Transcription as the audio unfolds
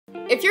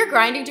If you're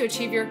grinding to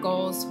achieve your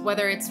goals,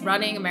 whether it's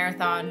running a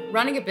marathon,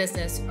 running a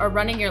business, or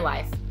running your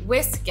life,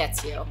 WIS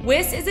gets you.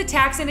 WIS is a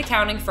tax and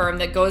accounting firm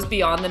that goes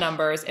beyond the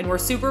numbers, and we're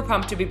super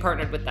pumped to be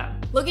partnered with them.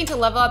 Looking to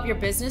level up your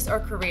business or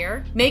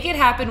career? Make it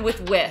happen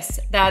with WIS.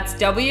 That's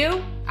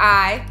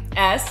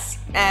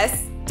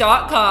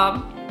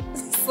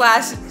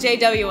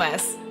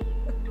WIS.com/JWS.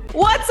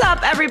 What's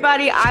up,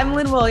 everybody? I'm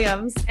Lynn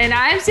Williams. And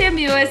I'm Sam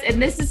Mewis,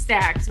 and this is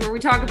Snacks, where we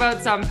talk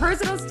about some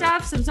personal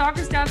stuff, some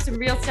soccer stuff, some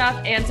real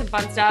stuff, and some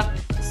fun stuff.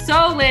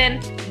 So,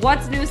 Lynn,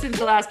 what's new since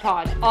the last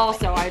pod?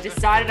 Also, I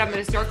decided I'm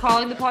going to start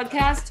calling the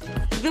podcast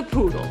The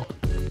Poodle.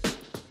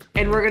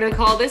 And we're going to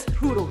call this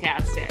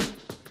Poodlecasting.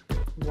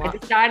 I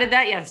decided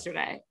that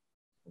yesterday.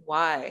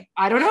 Why?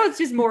 I don't know. It's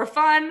just more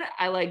fun.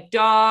 I like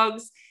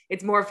dogs.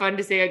 It's more fun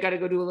to say I got to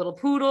go do a little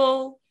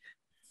poodle.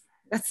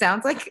 That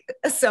sounds like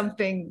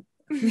something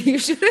you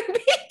shouldn't be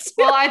doing.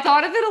 Well, I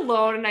thought of it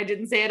alone and I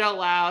didn't say it out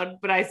loud,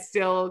 but I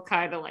still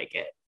kind of like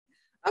it.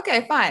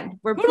 Okay, fine.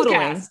 We're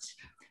poodling.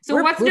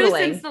 So what's new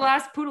since the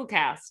last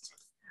Poodlecast?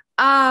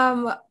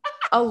 A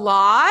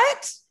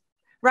lot.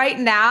 Right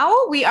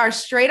now, we are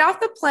straight off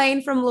the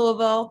plane from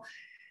Louisville,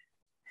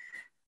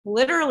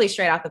 literally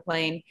straight off the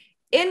plane,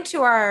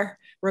 into our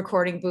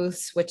recording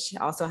booths, which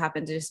also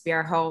happen to just be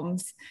our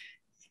homes.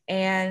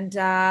 And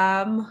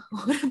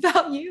what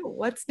about you?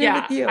 What's new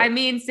with you? I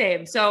mean,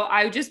 same. So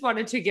I just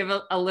wanted to give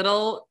a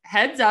little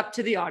heads up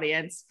to the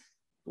audience.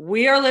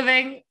 We are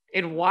living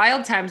in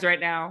wild times right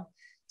now.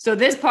 So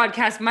this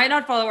podcast might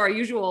not follow our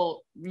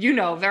usual,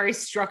 very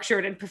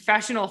structured and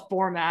professional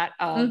format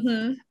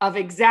of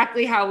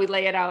exactly how we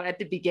lay it out at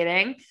the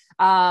beginning.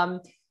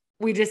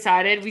 We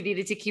decided we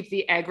needed to keep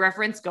the egg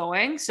reference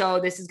going. So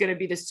this is going to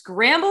be the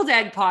Scrambled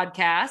Egg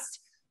podcast.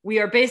 We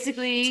are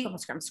basically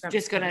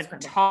just going to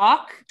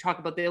talk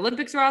about the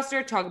Olympics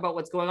roster, talk about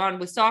what's going on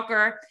with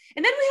soccer.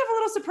 And then we have a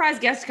little surprise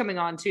guest coming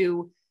on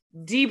to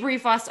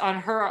debrief us on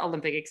her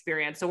Olympic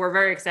experience. So we're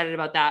very excited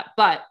about that.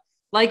 But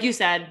like you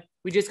said,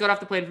 we just got off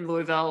the plane from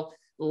Louisville.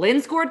 Lynn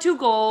scored 2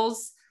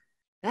 goals.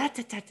 I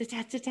did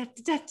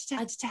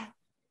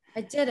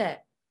it.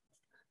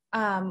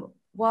 Well,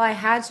 I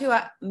had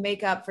to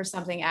make up for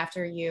something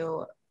after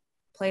you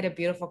played a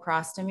beautiful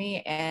cross to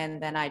me,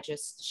 and then I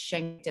just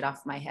shanked it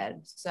off my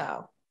head.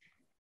 So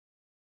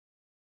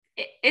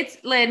it's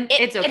Lynn.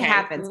 It's okay. It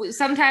happens.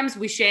 Sometimes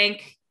we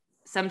shank.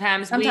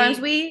 Sometimes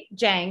we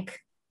jank,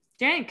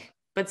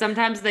 but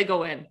sometimes they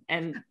go in,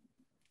 and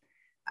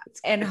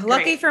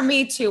lucky for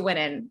me to win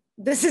in.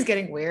 This is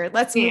getting weird.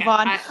 Let's move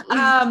on.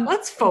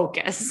 Let's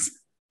focus.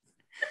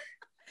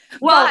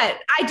 Well, but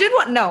I did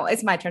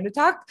it's my turn to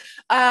talk.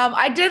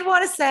 I did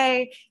want to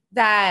say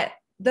that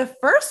the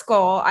first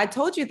goal, I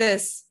told you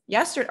this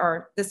yesterday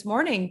or this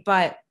morning,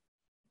 but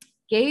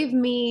gave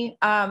me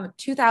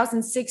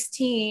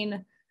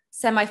 2016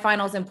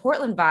 semifinals in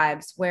Portland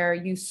vibes, where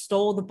you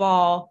stole the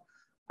ball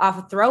off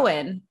a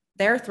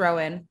their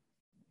throw-in,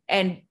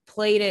 and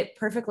played it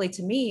perfectly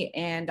to me,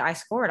 and I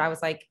scored. I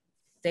was like,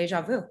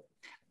 deja vu.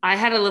 I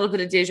had a little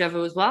bit of deja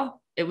vu as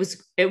well. It was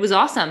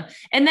awesome.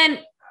 And then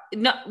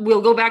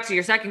we'll go back to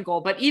your second goal,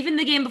 but even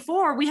the game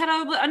before, we had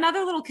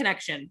another little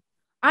connection.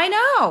 I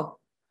know.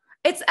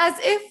 It's as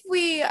if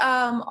we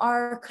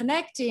are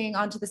connecting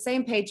onto the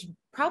same page,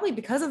 probably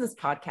because of this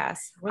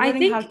podcast. We're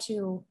learning how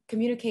to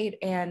communicate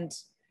and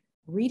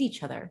read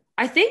each other.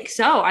 I think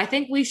so. I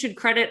think we should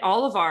credit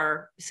all of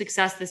our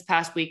success this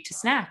past week to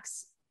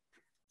Snacks.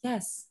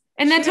 Yes.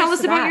 And then tell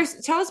us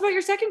about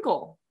your second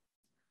goal.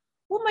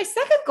 Well, my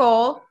second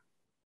goal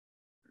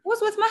was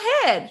with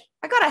my head.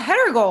 I got a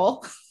header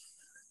goal.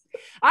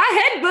 I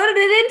headbutted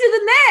it into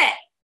the net.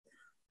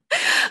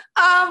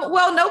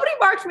 Well, nobody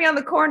marked me on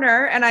the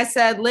corner, and I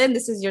said, Lynn,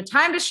 this is your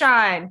time to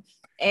shine.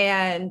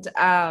 And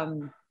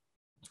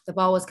the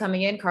ball was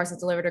coming in. Carson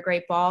delivered a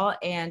great ball,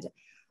 and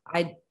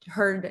I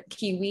heard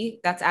Kiwi,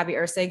 that's Abby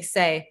Ursig,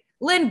 say,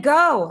 Lynn,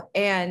 go.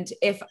 And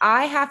if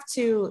I have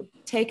to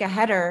take a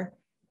header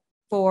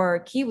for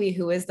Kiwi,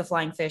 who is the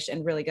flying fish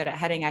and really good at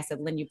heading, I said,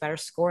 Lynn, you better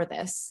score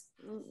this.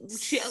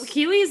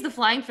 Kiwi is the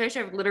flying fish?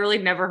 I've literally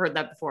never heard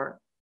that before.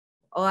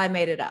 Oh, I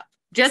made it up.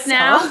 Just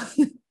now?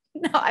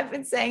 No, I've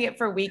been saying it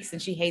for weeks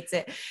and she hates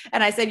it.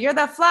 And I said, you're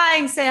the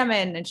flying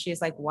salmon. And she's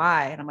like,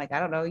 why? And I'm like, I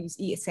don't know. You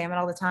eat salmon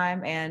all the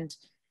time. And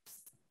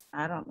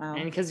I don't know.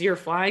 And because you're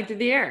flying through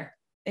the air.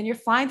 And you're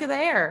flying through the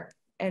air.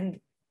 And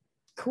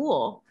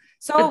cool.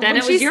 So but then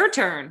it was your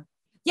turn.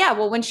 Yeah.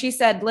 Well, when she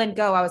said, Lynn,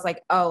 go, I was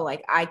like, oh,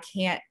 like I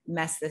can't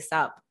mess this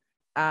up.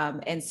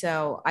 And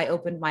so I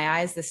opened my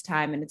eyes this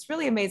time. And it's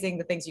really amazing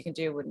the things you can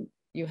do when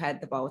you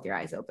had the ball with your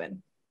eyes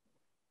open.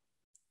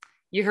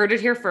 You heard it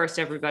here first,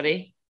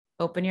 everybody.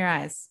 Open your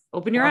eyes.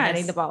 Open your eyes.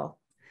 Hitting the ball.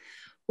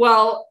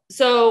 Well,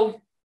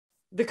 so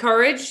the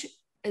Courage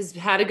has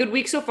had a good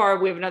week so far.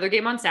 We have another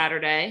game on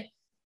Saturday.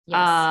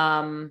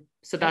 Yes.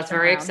 So that's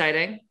very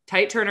exciting.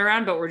 Tight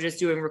turnaround, but we're just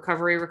doing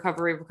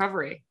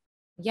recovery.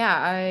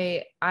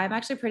 Yeah, I'm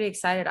actually pretty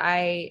excited.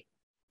 I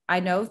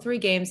know 3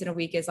 games in a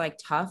week is like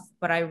tough,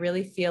 but I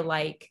really feel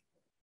like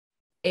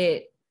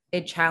it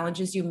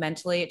challenges you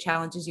mentally, it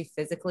challenges you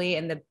physically,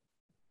 and the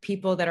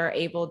people that are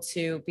able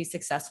to be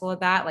successful at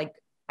that. Like,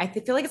 I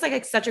feel like it's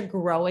like such a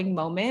growing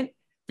moment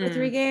for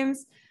 3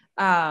 games.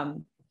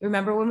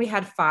 Remember when we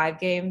had 5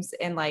 games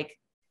in like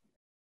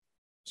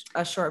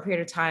a short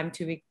period of time,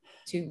 2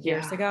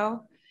 years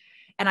ago?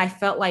 And I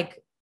felt like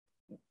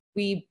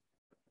we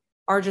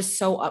are just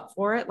so up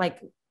for it. Like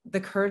the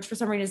courage for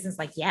some reason is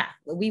like, yeah,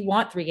 we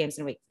want 3 games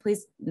in a week.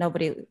 Please,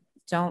 nobody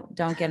don't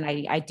get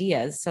any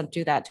ideas. So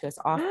do that to us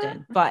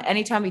often. But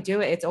anytime we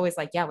do it, it's always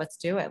like, yeah, let's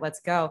do it. Let's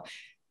go.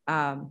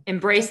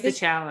 Embrace the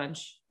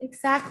challenge.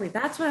 Exactly.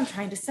 That's what I'm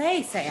trying to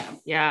say, Sam.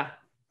 Yeah.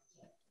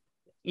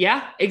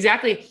 Yeah,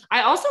 exactly.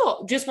 I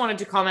also just wanted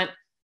to comment.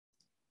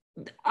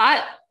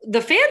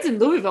 The fans in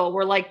Louisville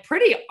were like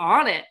pretty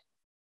on it.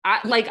 I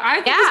was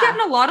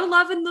getting a lot of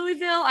love in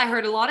Louisville. I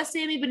heard a lot of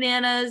Sammy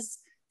Bananas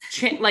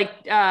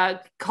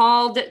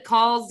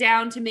calls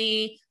down to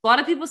me. A lot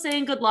of people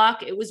saying good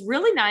luck. It was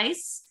really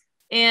nice.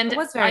 And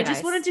I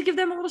just wanted to give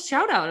them a little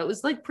shout out. It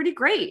was like pretty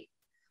great.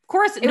 Of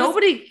course,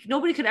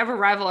 nobody could ever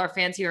rival our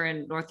fans here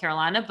in North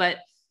Carolina, but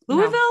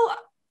Louisville,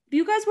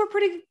 you guys were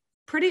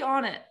pretty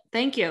on it.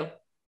 Thank you.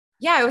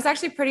 Yeah, it was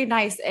actually pretty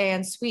nice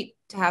and sweet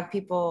to have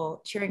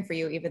people cheering for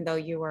you, even though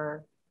you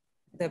were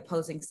the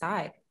opposing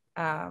side.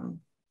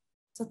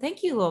 So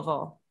thank you,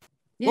 Louisville.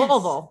 Yes.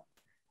 Louisville.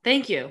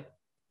 Thank you.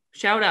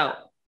 Shout out.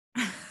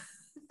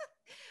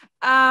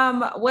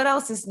 What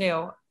else is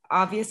new?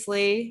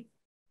 Obviously,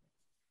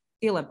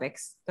 the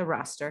Olympics, the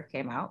roster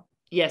came out.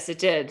 Yes, it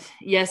did.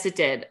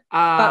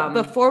 But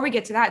before we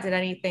get to that, did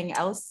anything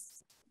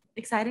else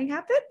exciting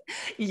happen?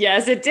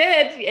 Yes, it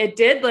did. It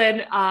did,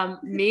 Lynn.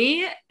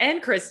 Me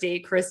and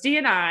Kristie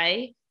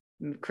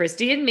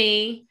and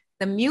me.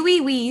 The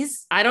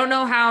Mewis. I don't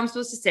know how I'm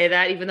supposed to say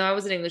that, even though I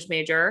was an English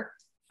major.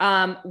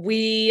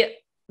 We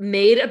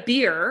made a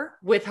beer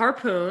with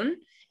Harpoon,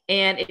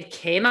 and it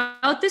came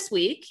out this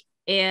week,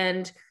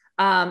 and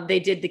they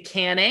did the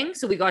canning.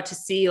 So we got to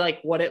see like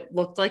what it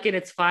looked like in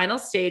its final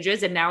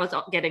stages. And now it's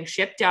getting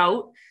shipped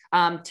out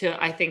to,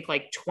 I think,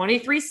 like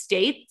 23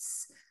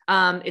 states.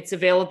 It's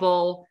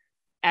available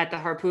at the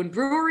Harpoon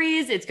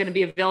breweries. It's going to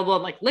be available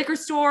in like liquor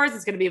stores.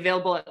 It's going to be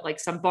available at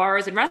like some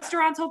bars and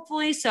restaurants,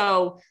 hopefully.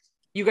 So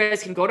you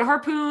guys can go to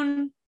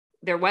Harpoon,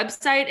 their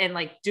website, and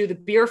like do the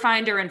beer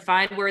finder and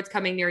find where it's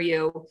coming near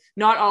you.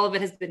 Not all of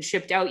it has been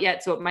shipped out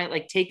yet, so it might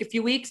like take a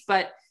few weeks,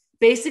 but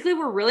basically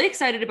we're really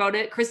excited about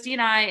it. Kristie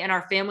and I and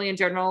our family in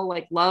general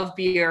like love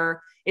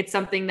beer. It's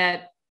something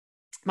that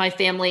my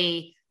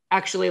family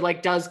actually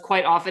like does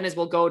quite often, is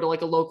we'll go to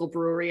like a local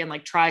brewery and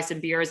like try some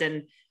beers.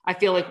 And I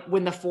feel like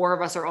when the 4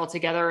 of us are all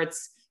together,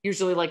 it's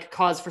usually like a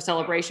cause for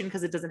celebration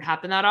because it doesn't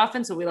happen that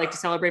often. So we like to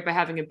celebrate by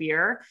having a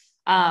beer.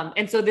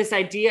 And so this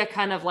idea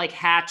kind of like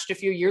hatched a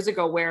few years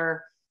ago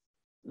where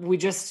we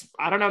just,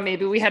 I don't know,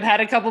 maybe we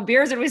had a couple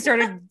beers and we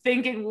started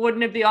thinking,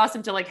 wouldn't it be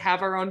awesome to like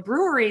have our own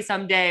brewery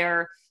someday,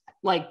 or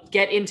like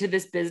get into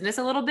this business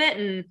a little bit?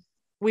 And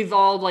we've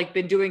all like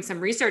been doing some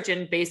research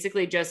and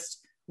basically just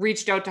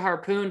reached out to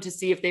Harpoon to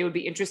see if they would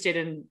be interested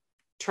in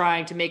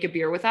trying to make a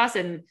beer with us.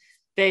 And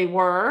they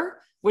were,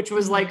 which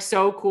was like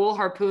so cool.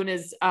 Harpoon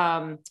is,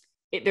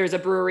 there's a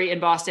brewery in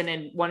Boston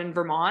and one in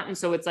Vermont. And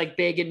so it's like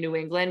big in New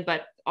England,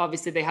 but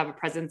obviously they have a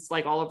presence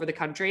like all over the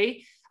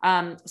country.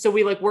 So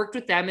we like worked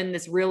with them in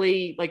this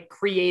really like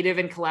creative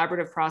and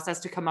collaborative process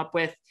to come up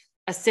with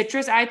a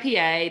citrus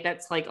IPA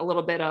that's like a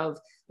little bit of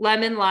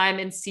lemon, lime,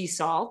 and sea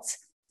salt.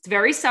 It's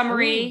very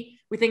summery.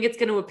 We think it's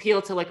going to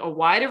appeal to like a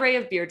wide array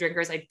of beer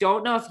drinkers. I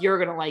don't know if you're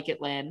going to like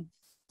it, Lynn.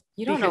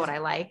 You don't know what I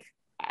like.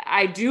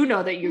 I do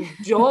know that you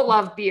don't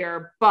love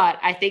beer, but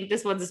I think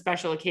this one's a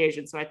special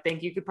occasion. So I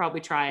think you could probably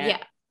try it.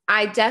 Yeah,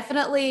 I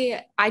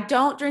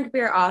don't drink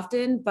beer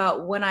often,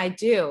 but when I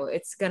do,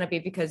 it's going to be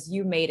because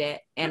you made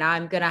it, and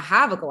I'm going to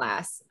have a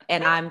glass,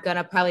 and I'm going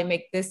to probably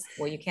make this.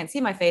 Well, you can't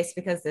see my face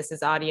because this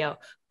is audio,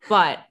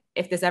 but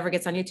if this ever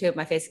gets on YouTube,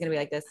 my face is going to be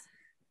like this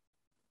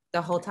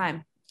the whole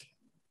time.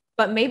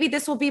 But maybe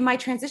this will be my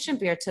transition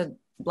beer to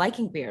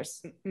liking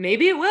beers.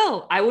 Maybe it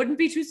will. I wouldn't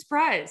be too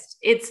surprised.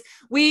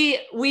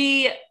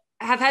 We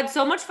have had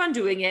so much fun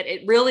doing it.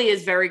 It really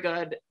is very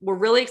good. We're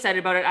really excited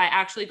about it. I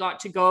actually got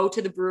to go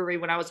to the brewery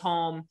when I was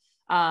home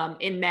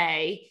in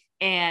May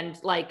and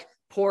like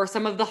pour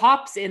some of the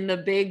hops in the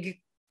big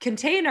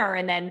container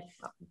and then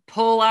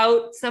pull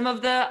out some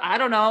of the, I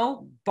don't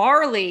know,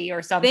 barley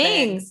or something.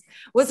 Things.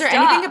 Was there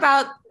anything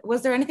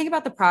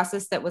about the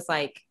process that was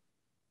like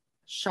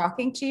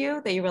shocking to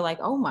you, that you were like,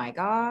 oh my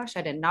gosh,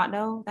 I did not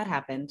know that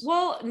happened?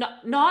 Well,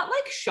 not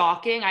like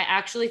shocking. I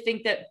actually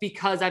think that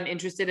because I'm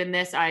interested in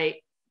this,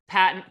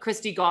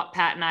 Kristie got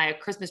Pat and I a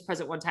Christmas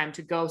present one time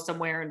to go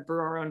somewhere and brew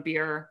our own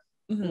beer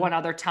one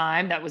other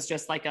time. That was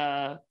just like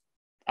a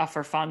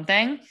for fun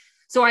thing.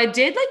 So I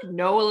did like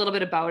know a little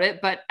bit about it,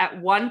 but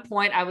at one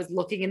point I was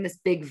looking in this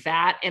big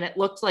vat and it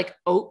looked like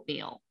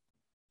oatmeal.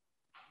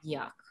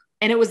 Yuck.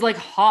 And it was like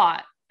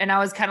hot. And I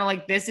was kind of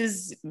like, this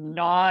is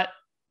not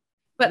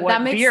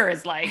what beer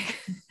is like.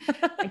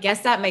 I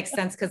guess that makes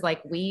sense. Cause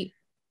like wheat,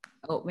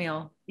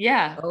 oatmeal.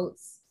 Yeah.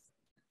 Oats.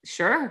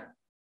 Sure.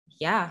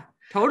 Yeah.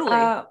 Totally.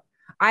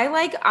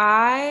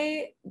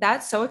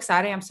 That's so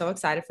exciting. I'm so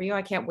excited for you.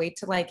 I can't wait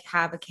to like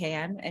have a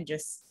can and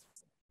just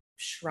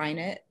shrine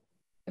it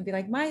and be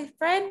like, my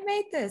friend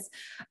made this.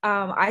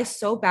 I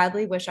so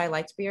badly wish I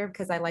liked beer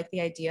because I like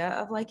the idea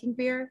of liking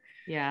beer.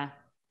 Yeah.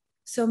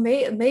 So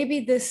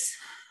maybe this,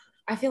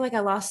 I feel like I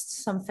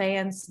lost some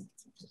fans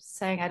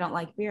saying I don't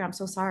like beer. I'm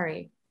so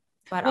sorry.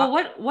 But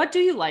well, what do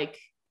you like?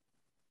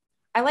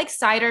 I like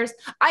ciders.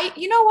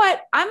 You know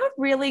what? I'm a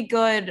really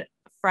good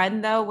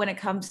friend though when it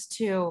comes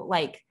to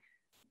like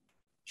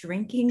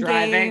drinking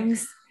Driving.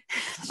 games.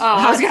 Oh,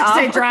 I was gonna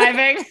say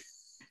driving.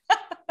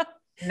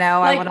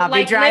 No, I will not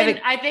be driving.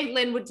 Lynn, I think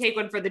Lynn would take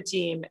one for the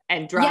team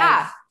and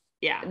drive.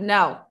 Yeah.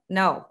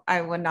 No,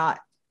 I would not.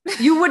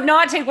 You would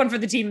not take one for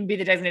the team and be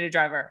the designated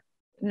driver.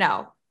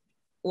 No.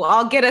 Well,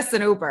 I'll get us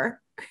an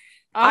Uber. Okay,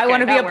 I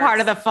want to be a part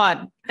of the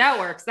fun. That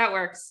works.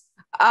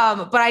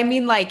 But I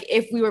mean, like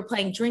if we were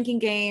playing drinking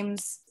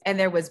games and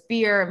there was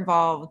beer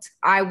involved,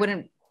 I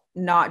wouldn't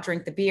not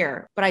drink the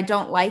beer, but I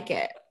don't like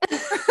it.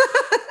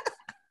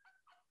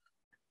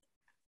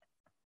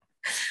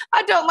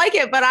 I don't like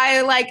it, but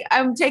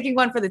I'm taking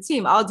one for the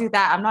team. I'll do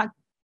that. I'm not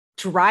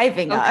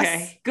driving us.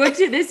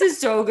 Okay. This is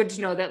so good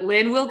to know that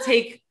Lynn will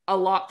take a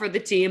lot for the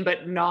team,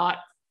 but not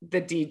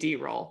the DD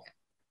role.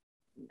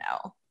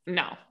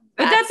 No.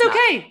 But that's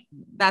okay.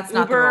 That's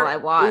not the role I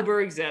want.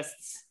 Uber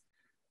exists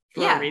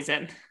for a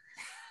reason.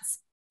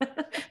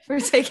 For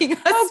taking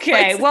us.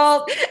 Okay. Places.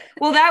 Well,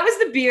 that was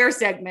the beer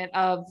segment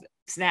of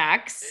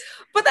snacks.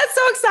 But that's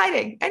so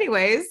exciting.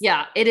 Anyways.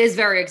 Yeah, it is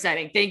very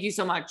exciting. Thank you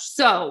so much.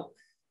 So,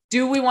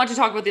 do we want to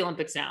talk about the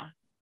Olympics now?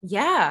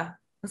 Yeah,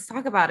 let's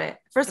talk about it.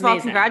 First of all,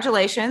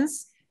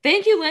 congratulations.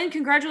 Thank you, Lynn.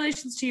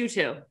 Congratulations to you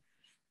too.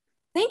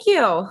 Thank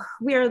you.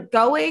 We are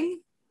going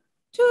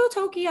to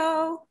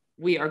Tokyo.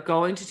 We are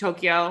going to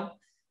Tokyo.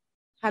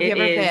 Have you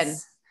ever been?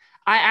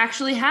 I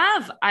actually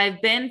have.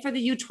 I've been for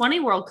the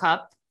U20 World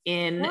Cup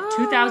in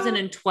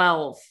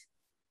 2012.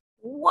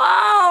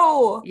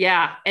 Whoa.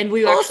 Yeah. And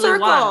we actually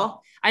won.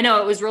 I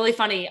know, it was really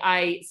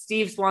funny.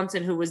 Steve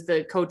Swanson, who was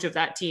the coach of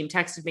that team,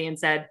 texted me and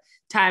said,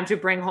 time to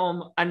bring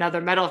home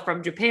another medal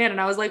from Japan.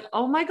 And I was like,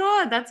 oh my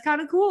God, that's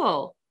kind of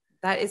cool.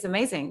 That is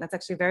amazing. That's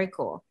actually very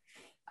cool.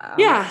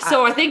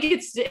 So I think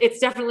it's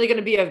definitely going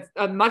to be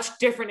a much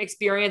different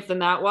experience than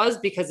that was,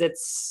 because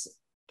it's,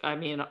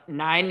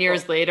 9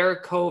 years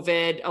later,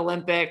 COVID,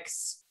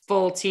 Olympics,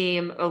 full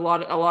team, a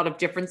lot of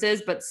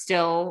differences, but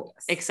still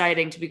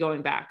exciting to be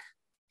going back.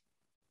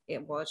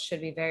 It should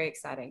be very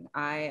exciting.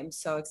 I am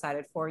so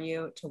excited for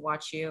you, to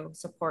watch you,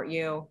 support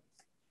you.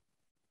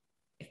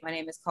 If my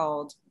name is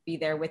called, be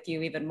there with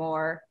you even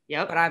more.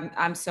 Yep. But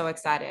I'm so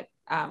excited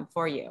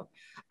for you.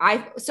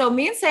 So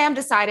me and Sam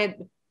decided,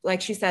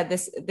 like she said,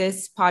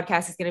 this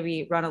podcast is going to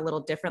be run a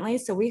little differently.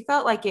 So we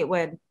felt like it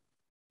would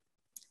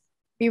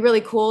be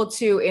really cool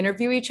to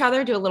interview each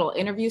other, do a little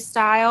interview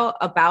style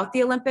about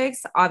the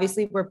Olympics.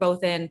 Obviously, we're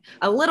both in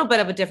a little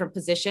bit of a different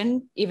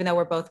position, even though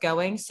we're both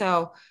going.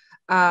 So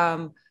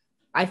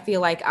I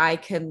feel like I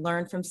can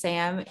learn from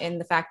Sam in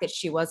the fact that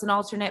she was an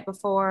alternate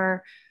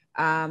before.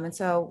 And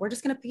so we're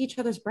just going to pick each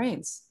other's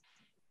brains.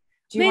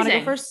 Do you want to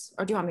go first,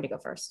 or do you want me to go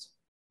first?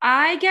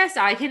 I guess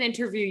I can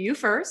interview you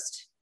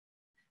first.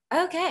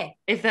 Okay.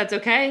 If that's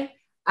okay.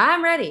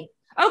 I'm ready.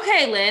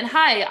 Okay, Lynn.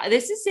 Hi,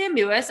 this is Sam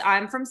Mewis.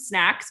 I'm from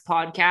Snacks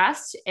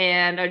Podcast.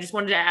 And I just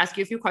wanted to ask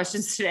you a few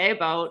questions today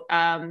about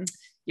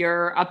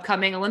your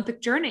upcoming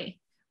Olympic journey.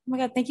 Oh my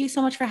God. Thank you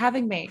so much for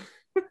having me.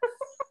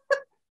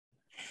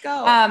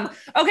 Go.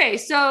 Okay.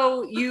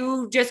 So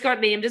you just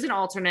got named as an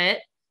alternate.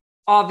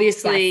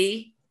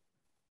 Obviously,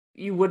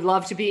 you would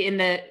love to be in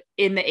the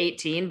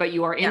 18, but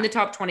you are in the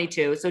top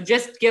 22. So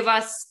just give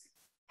us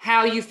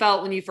how you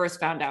felt when you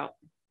first found out.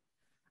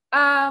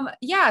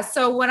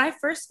 So when I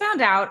first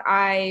found out,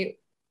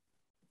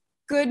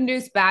 good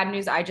news, bad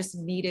news, I just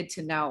needed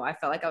to know. I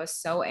felt like I was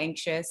so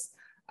anxious.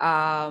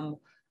 I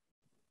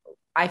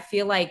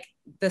feel like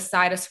the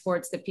side of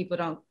sports that people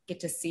don't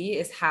get to see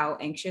is how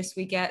anxious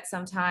we get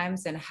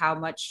sometimes and how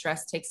much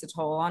stress takes a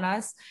toll on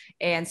us.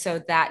 And so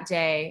that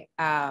day,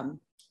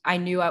 I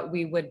knew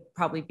we would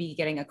probably be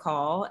getting a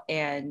call,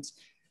 and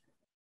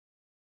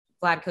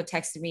Vladko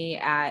texted me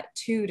at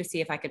 2 to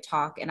see if I could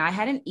talk. And I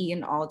hadn't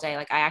eaten all day.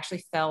 Like I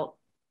actually felt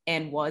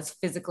and was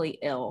physically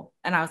ill.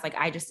 And I was like,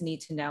 I just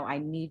need to know. I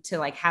need to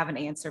like have an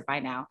answer by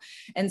now.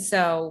 And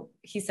so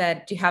he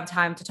said, do you have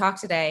time to talk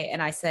today?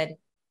 And I said,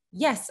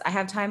 yes, I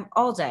have time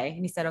all day.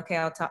 And he said, okay,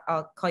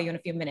 I'll call you in a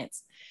few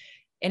minutes.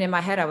 And in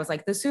my head, I was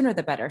like, the sooner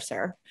the better,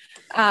 sir.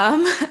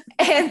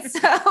 And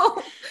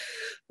so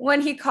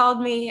when he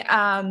called me,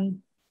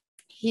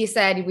 he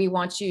said, we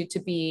want you to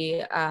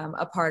be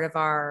a part of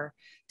our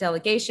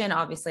delegation,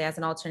 obviously as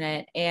an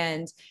alternate.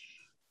 And,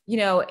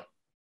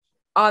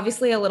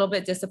 obviously a little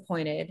bit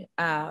disappointed.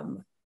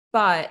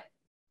 But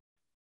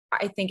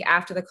I think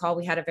after the call,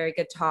 we had a very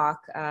good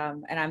talk.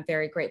 And I'm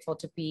very grateful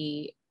to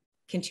be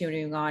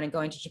continuing on and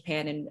going to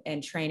Japan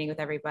and training with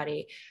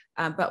everybody.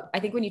 But I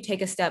think when you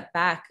take a step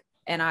back,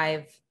 and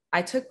I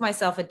took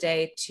myself a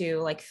day to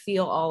like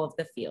feel all of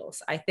the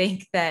feels. I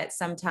think that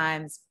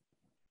sometimes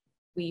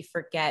we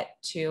forget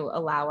to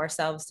allow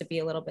ourselves to be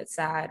a little bit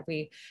sad.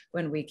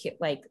 When we keep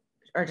like,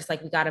 or just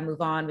like, we got to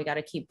move on, we got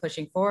to keep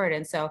pushing forward.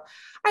 And so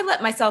I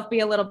let myself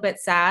be a little bit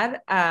sad.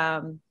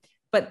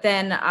 But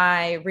then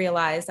I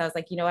realized, I was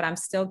like, you know what, I'm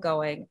still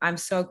going. I'm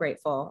so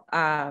grateful.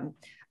 I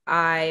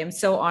am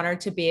so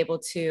honored to be able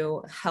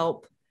to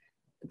help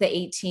the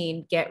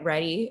 18 get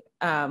ready.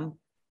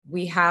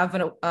 We have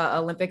an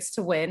Olympics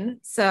to win.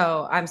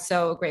 So I'm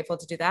so grateful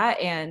to do that.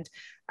 And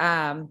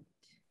I'm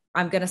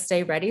going to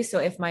stay ready. So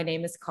if my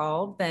name is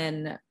called,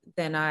 then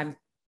I'm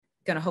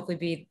going to hopefully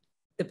be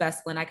the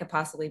best Lynn I could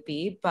possibly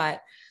be.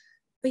 But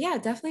yeah,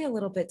 definitely a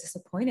little bit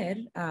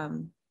disappointed.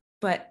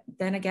 But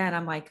then again,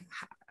 I'm like,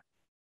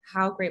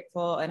 how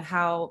grateful and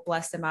how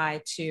blessed am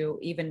I to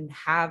even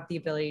have the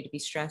ability to be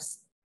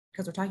stressed?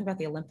 Because we're talking about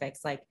the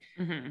Olympics. Like,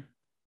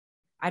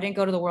 I didn't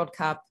go to the World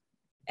Cup,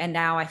 and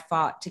now I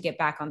fought to get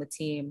back on the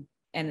team.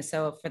 And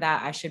so for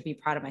that, I should be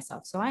proud of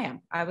myself. So I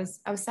am. I was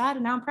sad,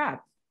 and now I'm proud.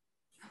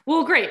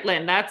 Well, great,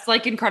 Lynn. That's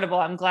like incredible.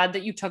 I'm glad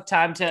that you took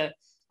time to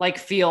like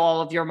feel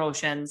all of your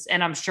emotions.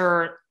 And I'm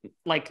sure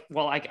like,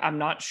 well, I'm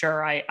not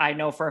sure. I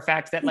know for a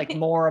fact that like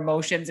more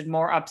emotions and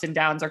more ups and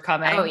downs are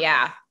coming. Oh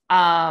yeah.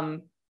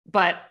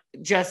 But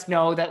just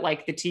know that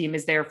like the team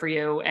is there for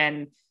you,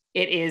 and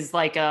it is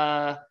like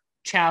a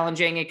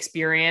challenging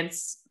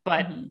experience,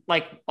 but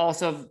like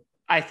also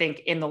I think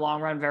in the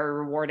long run, very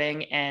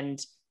rewarding.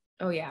 And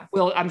oh yeah,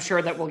 I'm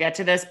sure that we'll get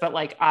to this, but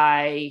like,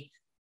 I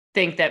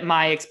think that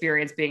my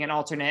experience being an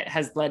alternate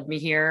has led me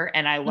here,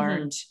 and I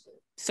learned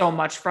so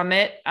much from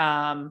it.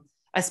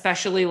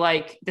 Especially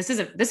like, this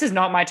is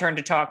not my turn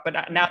to talk,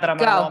 but now that I'm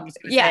on a roll, I'm just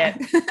gonna say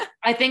it.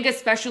 I think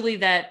especially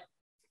that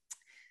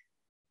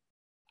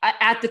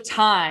at the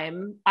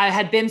time I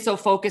had been so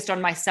focused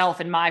on myself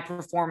and my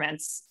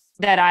performance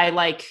that I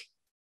like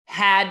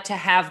had to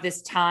have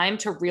this time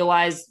to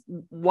realize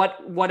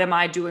what am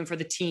I doing for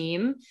the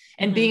team.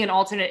 And being an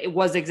alternate, it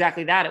was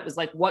exactly that. It was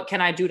like, what can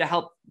I do to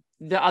help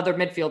the other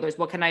midfielders?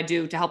 What can I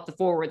do to help the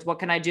forwards? What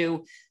can I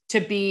do to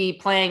be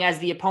playing as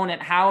the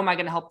opponent? How am I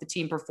going to help the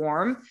team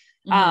perform?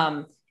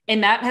 And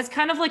that has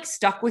kind of like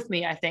stuck with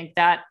me. I think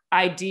that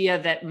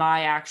idea that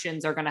my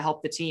actions are going to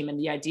help the team, and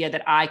the idea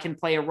that I can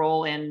play a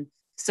role in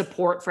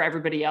support for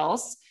everybody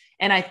else.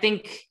 And I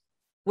think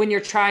when you're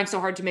trying so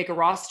hard to make a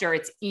roster,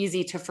 it's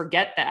easy to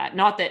forget that.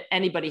 Not that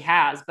anybody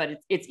has, but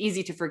it's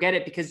easy to forget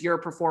it because your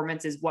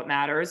performance is what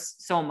matters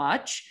so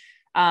much.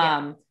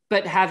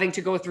 But having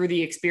to go through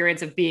the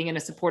experience of being in a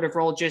supportive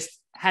role just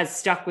has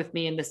stuck with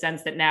me in the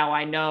sense that now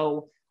I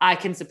know I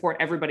can support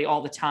everybody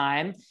all the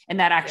time. And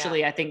that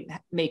actually, I think,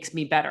 makes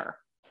me better.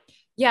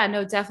 Yeah,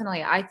 no,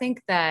 definitely. I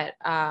think that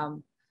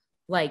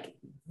like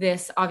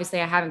this,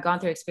 obviously I haven't gone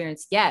through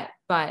experience yet,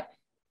 but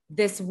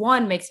this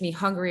one makes me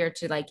hungrier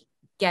to like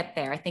get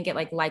there. I think it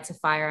like lights a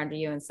fire under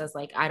you and says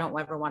like, I don't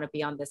ever want to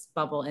be on this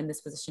bubble in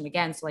this position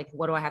again. So like,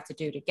 what do I have to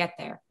do to get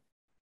there?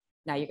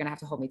 Now you're going to have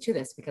to hold me to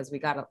this because we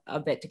got a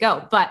bit to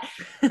go, but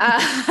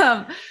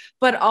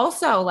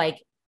also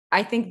like,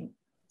 I think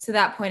to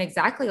that point,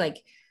 exactly,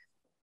 like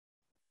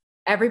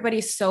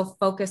everybody's so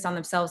focused on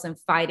themselves and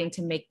fighting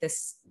to make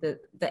this, the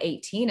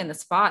 18 and the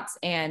spots.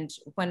 And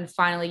when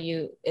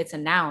finally it's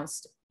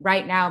announced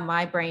right now,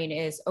 my brain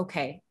is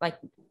okay. Like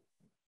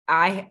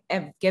I've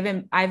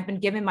been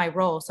given my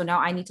role. So now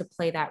I need to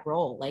play that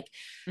role. Like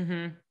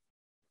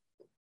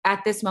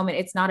at this moment,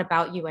 it's not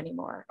about you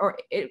anymore, or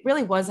it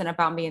really wasn't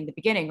about me in the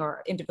beginning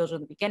or individual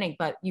in the beginning,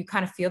 but you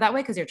kind of feel that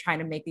way because you're trying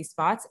to make these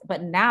spots.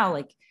 But now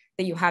like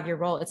that you have your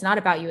role, it's not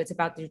about you, it's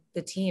about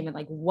the team. And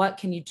like, what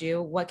can you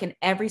do? What can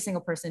every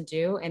single person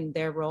do in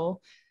their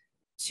role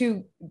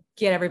to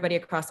get everybody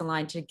across the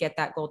line to get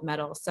that gold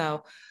medal?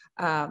 So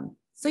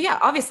yeah,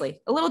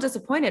 obviously a little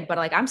disappointed, but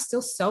like, I'm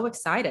still so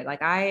excited.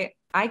 Like I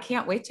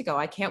can't wait to go.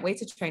 I can't wait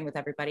to train with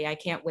everybody. I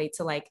can't wait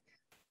to like,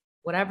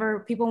 whatever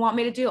people want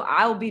me to do,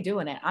 I'll be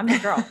doing it. I'm the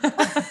girl.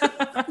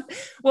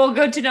 Well,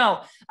 good to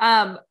know.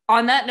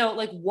 On that note,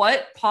 like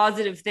what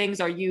positive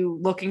things are you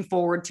looking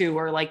forward to,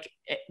 or like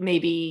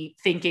maybe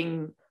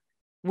thinking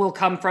will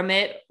come from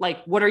it?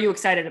 Like, what are you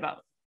excited about?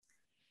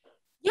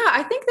 Yeah,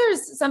 I think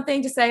there's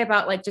something to say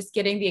about like just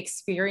getting the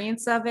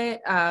experience of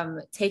it,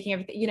 taking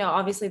everything,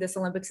 obviously this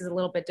Olympics is a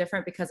little bit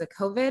different because of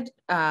COVID,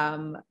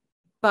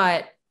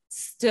 but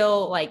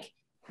still like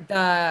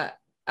the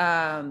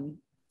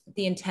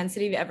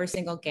intensity of every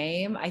single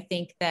game. I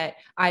think that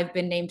I've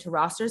been named to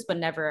rosters, but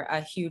never a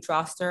huge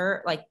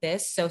roster like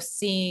this. So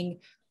seeing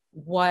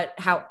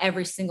how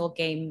every single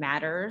game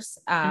matters.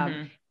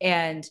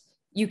 And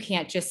you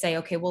can't just say,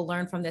 okay, we'll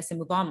learn from this and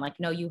move on. Like,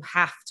 no, you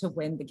have to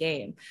win the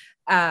game.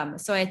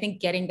 So I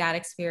think getting that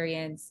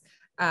experience,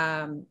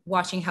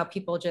 watching how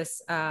people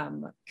just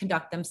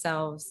conduct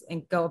themselves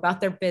and go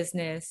about their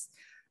business.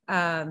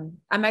 I'm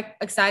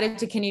excited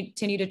to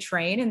continue to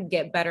train and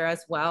get better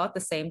as well at the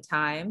same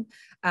time.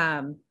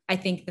 I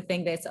think the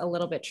thing that's a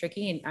little bit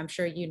tricky, and I'm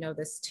sure you know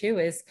this too,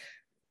 is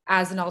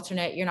as an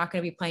alternate, you're not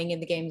going to be playing in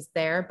the games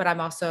there, but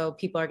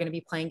people are going to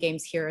be playing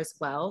games here as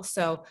well.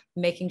 So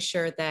making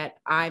sure that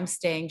I'm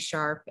staying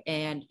sharp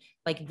and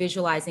like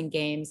visualizing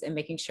games and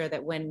making sure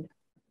that when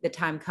the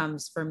time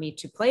comes for me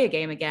to play a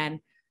game again,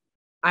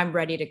 I'm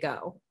ready to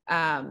go.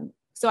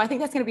 So I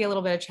think that's going to be a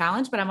little bit of a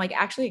challenge, but I'm like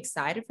actually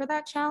excited for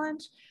that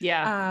challenge.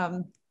 Yeah.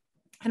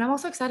 And I'm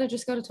also excited to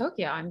just go to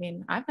Tokyo. I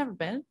mean, I've never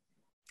been.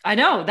 I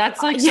know,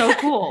 that's like so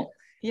cool.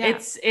 Yeah.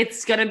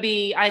 It's going to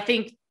be, I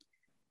think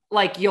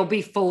like you'll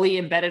be fully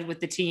embedded with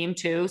the team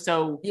too.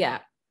 So yeah,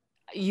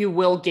 you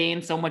will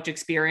gain so much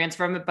experience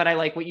from it. But I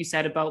like what you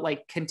said about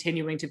like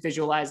continuing to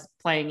visualize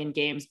playing in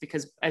games,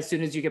 because as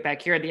soon as you get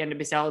back here, the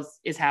NWSL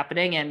is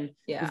happening, and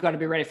we've got to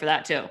be ready for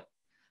that too.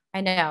 I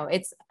know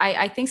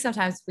I think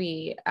sometimes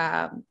we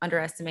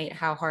underestimate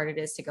how hard it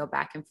is to go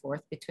back and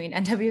forth between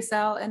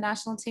NWSL and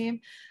national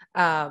team,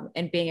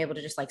 and being able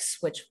to just like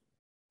switch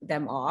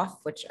them off,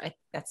 which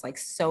that's like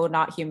so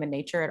not human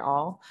nature at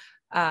all.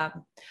 But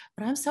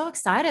I'm so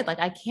excited. Like,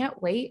 I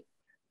can't wait.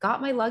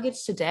 Got my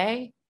luggage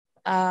today.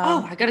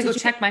 I got to go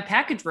check my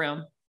package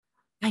room.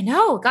 I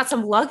know. Got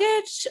some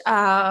luggage.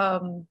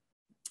 Got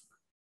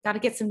to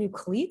get some new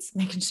cleats,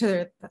 making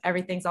sure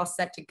everything's all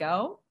set to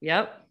go.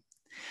 Yep.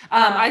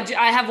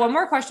 I have one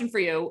more question for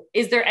you.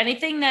 Is there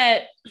anything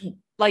that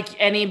like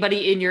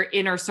anybody in your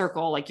inner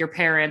circle, like your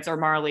parents or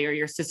Marley or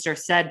your sister,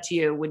 said to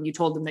you when you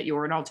told them that you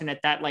were an alternate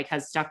that like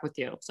has stuck with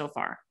you so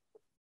far?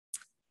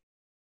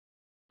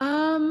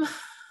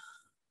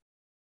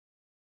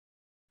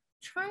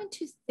 Trying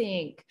to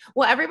think.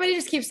 Well, everybody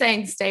just keeps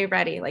saying stay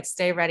ready, like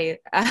stay ready.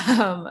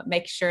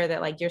 Make sure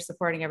that like you're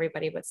supporting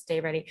everybody, but stay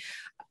ready.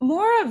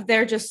 More of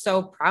they're just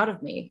so proud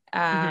of me.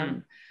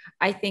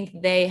 I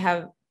think they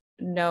have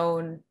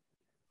known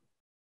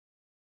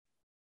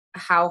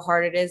how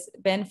hard it has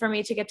been for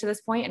me to get to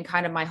this point, and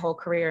kind of my whole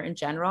career in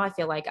general. I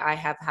feel like I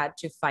have had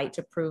to fight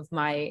to prove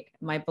my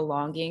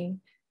belonging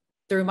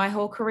through my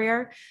whole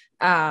career.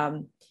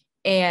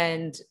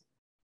 And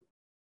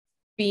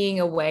being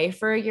away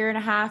for a year and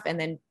a half and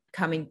then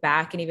coming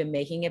back and even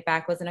making it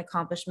back was an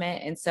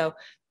accomplishment. And so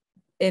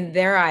in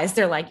their eyes,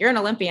 they're like, you're an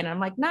Olympian. And I'm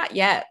like, not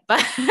yet,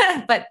 but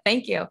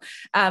thank you.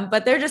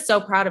 But they're just so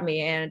proud of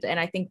me. And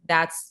I think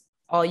that's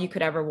all you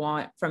could ever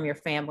want from your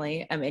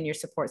family and your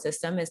support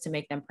system, is to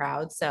make them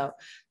proud. So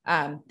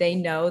they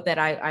know that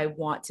I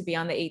want to be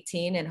on the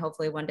 18, and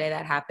hopefully one day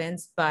that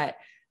happens. But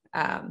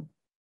I'm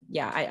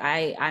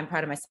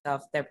proud of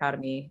myself. They're proud of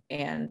me.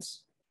 And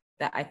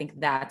that, I think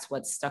that's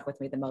what stuck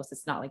with me the most.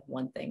 It's not like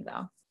one thing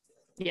though.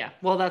 Yeah.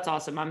 Well, that's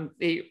awesome.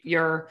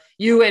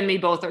 You and me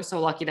both are so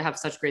lucky to have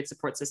such great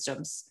support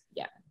systems.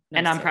 Yeah. No,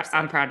 and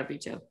I'm proud of you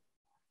too. Oh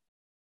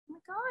my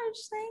gosh.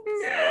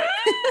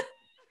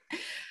 Thanks.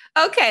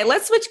 Okay.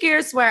 Let's switch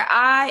gears where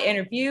I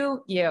interview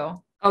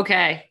you.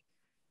 Okay.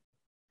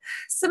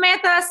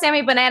 Samantha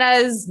Sammy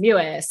Bananas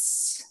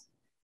Mewis.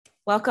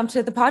 Welcome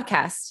to the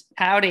podcast.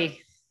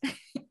 Howdy.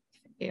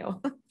 Ew.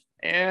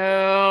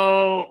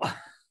 Ew.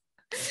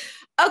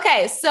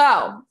 Okay,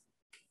 so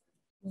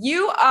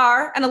you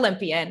are an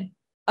Olympian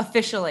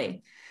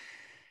officially.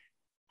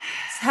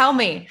 Tell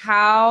me,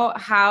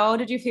 how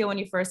did you feel when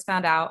you first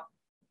found out?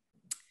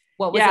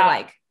 What was it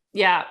like?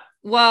 Yeah.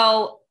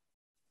 Well,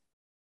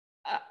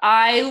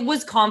 I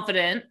was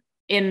confident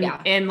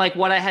in like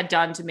what I had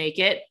done to make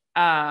it.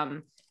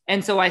 And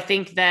so I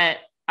think that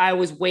I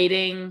was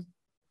waiting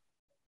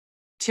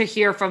to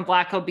hear from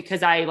Blackco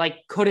because I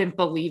like couldn't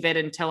believe it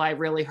until I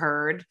really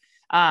heard.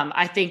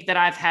 I think that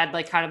I've had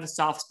like kind of a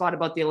soft spot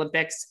about the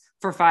Olympics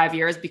for 5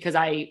 years because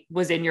I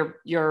was in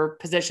your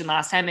position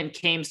last time and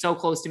came so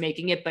close to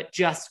making it, but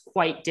just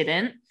quite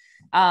didn't.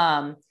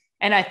 And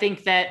I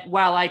think that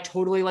while I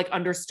totally like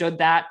understood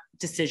that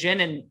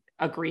decision and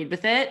agreed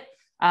with it,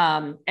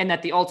 and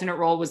that the alternate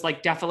role was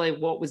like definitely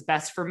what was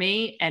best for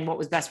me and what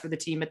was best for the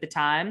team at the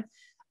time,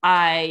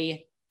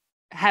 I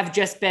have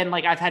just been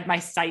like, I've had my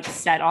sights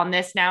set on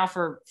this now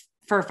for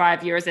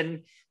 5 years.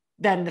 And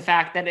then the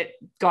fact that it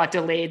got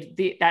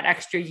delayed that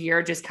extra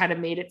year just kind of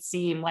made it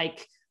seem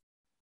like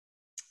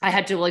I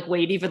had to like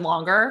wait even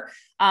longer.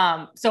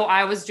 So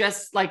I was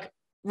just like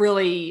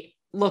really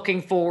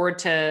looking forward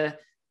to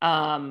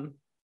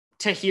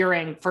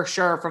hearing for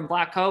sure from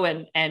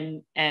Blackco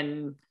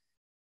and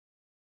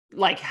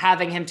like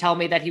having him tell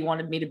me that he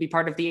wanted me to be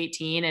part of the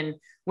 18. And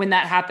when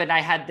that happened, I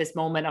had this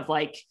moment of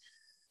like,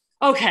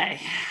 okay,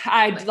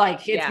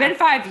 it's been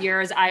 5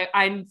 years.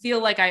 I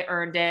feel like I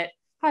earned it.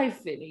 Hi,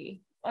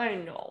 Finny. I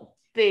know.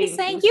 He's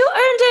saying you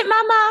earned it,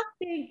 Mama.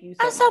 Thank you.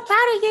 I'm so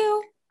proud of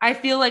you. I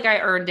feel like I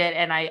earned it,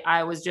 and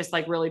I was just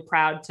like really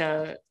proud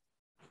to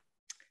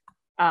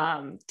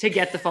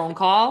get the phone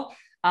call,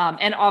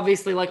 and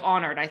obviously like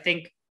honored. I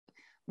think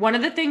one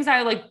of the things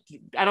I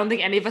don't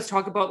think any of us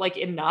talk about like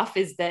enough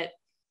is that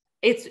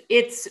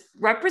it's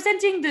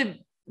representing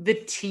the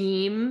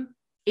team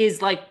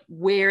is like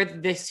where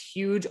this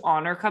huge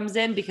honor comes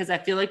in, because I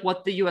feel like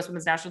what the U.S.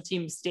 Women's National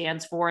Team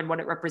stands for and what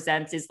it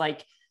represents is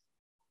like,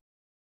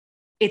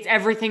 it's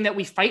everything that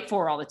we fight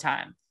for all the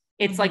time.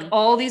 It's like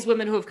all these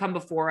women who have come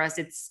before us.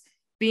 It's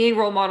being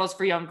role models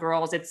for young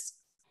girls. It's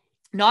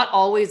not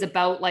always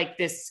about like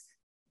this,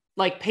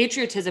 like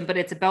patriotism, but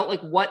it's about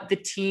like what the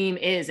team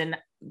is. And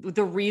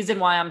the reason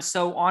why I'm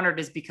so honored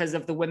is because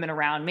of the women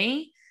around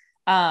me.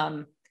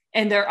 And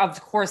And there, of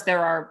course,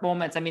 there are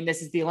moments. I mean,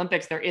 this is the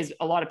Olympics. There is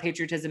a lot of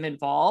patriotism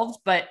involved,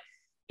 but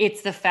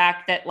it's the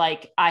fact that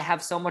like, I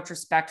have so much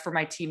respect for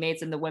my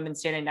teammates and the women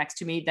standing next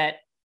to me that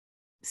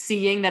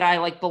seeing that I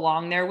like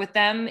belong there with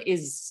them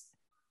is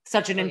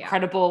such an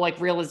incredible like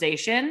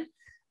realization.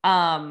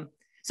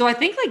 So I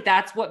think like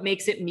that's what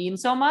makes it mean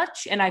so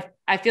much. And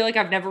I feel like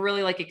I've never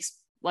really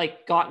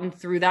like gotten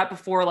through that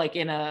before, like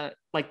in a,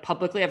 like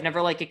publicly, I've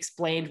never like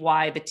explained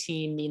why the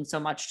team means so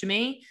much to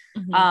me.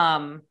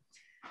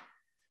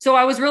 So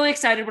I was really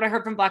excited when I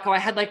heard from Blacko. I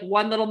had like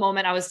one little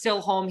moment. I was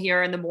still home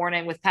here in the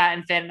morning with Pat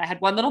and Finn. And I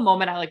had one little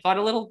moment. I like got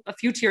a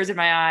few tears in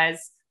my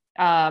eyes.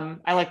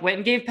 I like went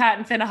and gave Pat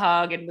and Finn a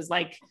hug and was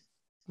like,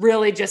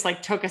 really just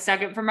like took a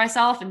second for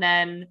myself and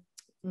then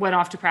went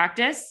off to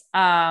practice.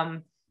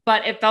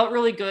 But it felt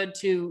really good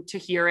to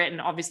hear it.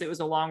 And obviously it was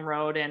a long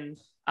road. And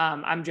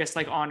I'm just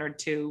like honored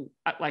to,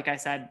 like I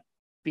said,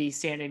 be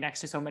standing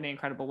next to so many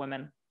incredible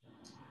women.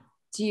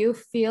 Do you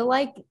feel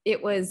like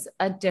it was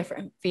a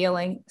different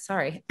feeling?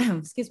 Sorry,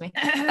 excuse me.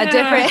 A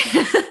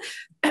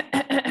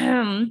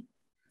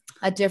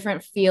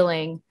different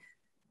feeling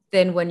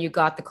than when you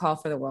got the call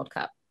for the World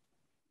Cup?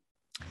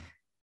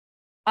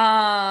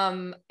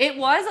 It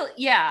was,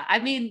 yeah. I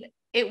mean,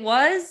 it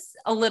was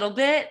a little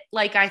bit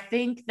like, I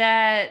think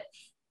that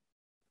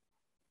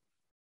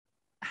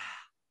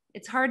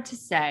it's hard to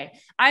say.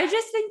 I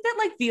just think that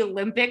like the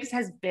Olympics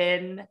has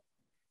been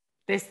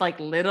this like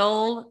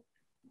little,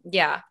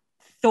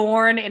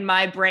 thorn in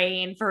my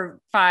brain for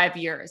 5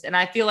 years. And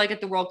I feel like at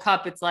the World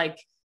Cup, it's like,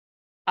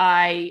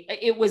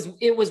 it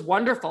was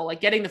wonderful. Like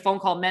getting the phone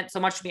call meant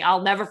so much to me.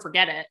 I'll never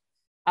forget it.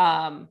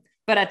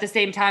 But at the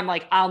same time,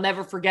 like I'll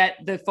never forget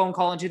the phone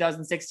call in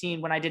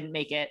 2016 when I didn't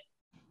make it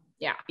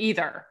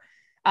either.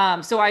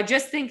 So I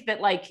just think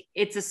that like,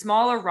 it's a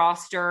smaller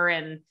roster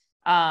and,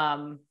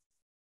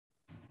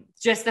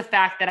 just the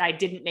fact that I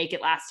didn't make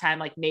it last time,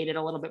 like made it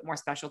a little bit more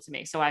special to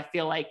me. So I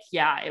feel like,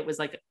 it was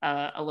like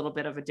a little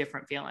bit of a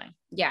different feeling.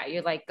 Yeah.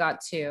 You like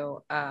got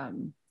to,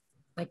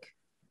 like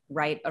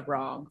right a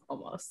wrong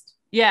almost.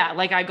 Yeah.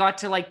 Like I got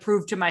to like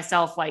prove to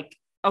myself, like,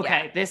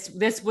 okay,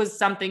 this was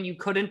something you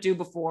couldn't do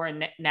before.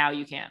 And now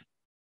you can.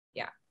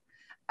 Yeah.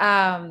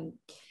 I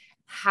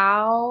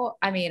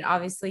mean,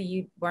 obviously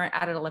you weren't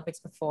at an Olympics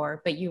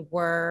before, but you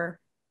were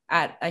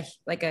at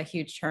a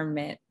huge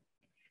tournament.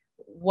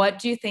 What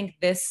do you think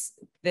this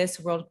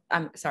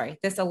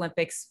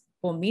Olympics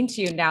will mean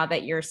to you now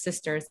that your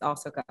sister is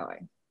also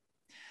going?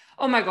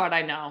 Oh my God,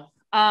 I know.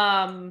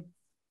 I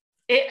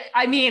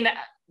mean,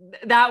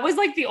 that was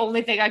like the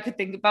only thing I could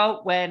think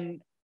about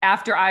when,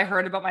 after I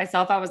heard about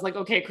myself, I was like,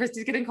 okay,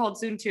 Kristie's getting called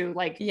soon too.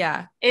 Like,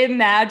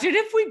 imagine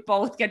if we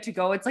both get to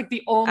go. It's like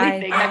the only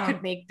thing that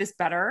could make this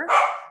better.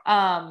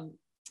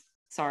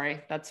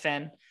 Sorry, that's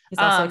Finn. He's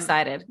also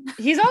excited.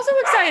 He's also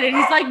excited.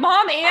 He's like,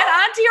 Mom and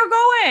Auntie are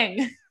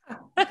going.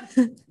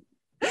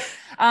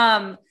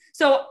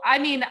 So, I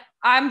mean,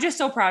 I'm just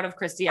so proud of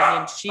Kristie. I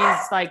mean,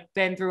 she's like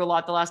been through a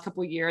lot the last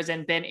couple of years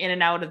and been in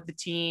and out of the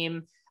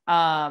team.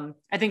 I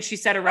think she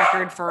set a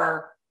record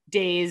for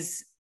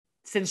days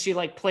since she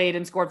like played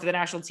and scored for the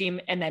national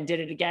team and then did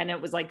it again. It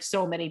was like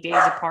so many days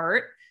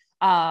apart.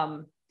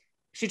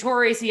 She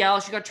tore her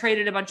ACL. She got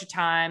traded a bunch of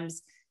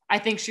times. I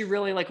think she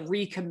really like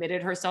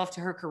recommitted herself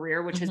to her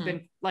career, which has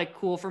been like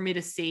cool for me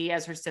to see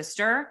as her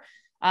sister.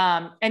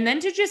 And then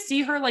to just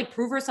see her like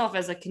prove herself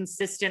as a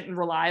consistent and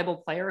reliable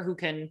player who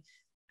can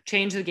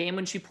change the game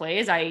when she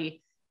plays. I,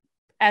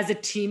 as a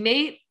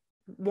teammate,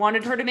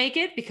 wanted her to make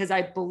it because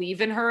I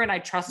believe in her and I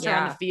trust her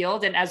on the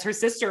field. And as her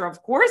sister,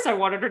 of course, I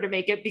wanted her to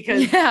make it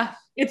because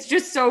it's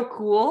just so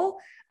cool.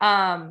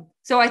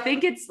 So I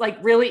think it's like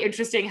really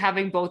interesting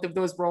having both of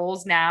those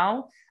roles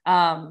now.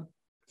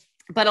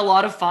 But a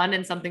lot of fun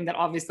and something that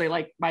obviously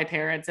like my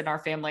parents and our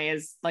family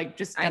is like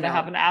just going to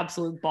have an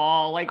absolute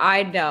ball. Like,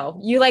 I know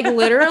you like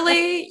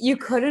literally, you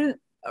couldn't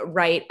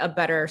write a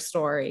better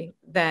story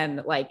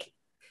than like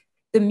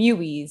the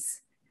Mewis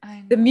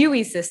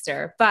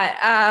sister. But,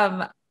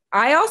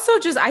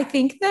 I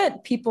think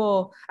that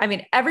people, I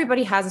mean,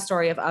 everybody has a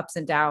story of ups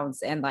and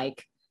downs and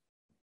like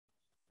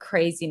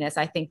craziness.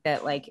 I think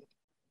that like,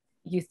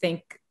 you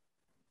think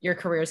your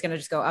career is going to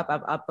just go up,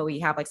 up, up, but we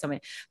have like so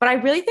many, but I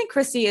really think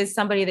Kristie is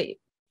somebody that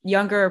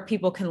younger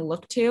people can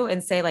look to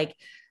and say like,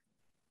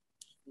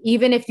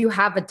 even if you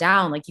have a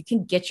down, like you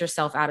can get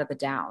yourself out of the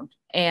down.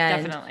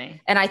 And definitely.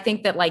 And I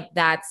think that like,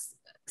 that's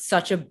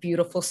such a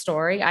beautiful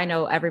story. I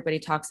know everybody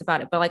talks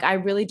about it, but like, I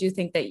really do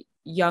think that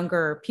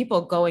younger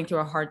people going through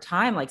a hard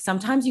time, like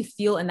sometimes you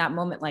feel in that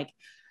moment, like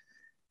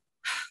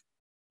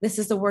this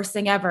is the worst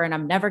thing ever. And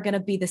I'm never going to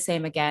be the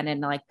same again.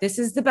 And like, this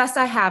is the best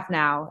I have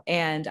now.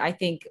 And I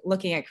think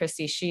looking at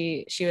Kristie,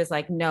 she was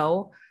like,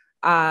 no,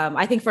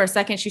 I think for a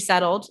second she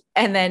settled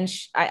and then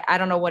I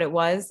don't know what it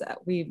was.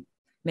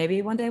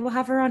 maybe one day we'll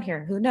have her on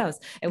here. Who knows?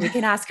 And we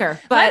can ask her,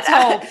 but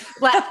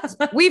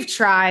we've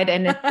tried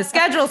and the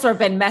schedules have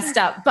been messed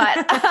up,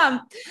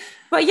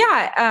 but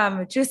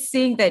yeah, just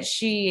seeing that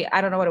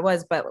I don't know what it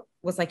was, but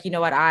was like, you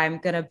know what, I'm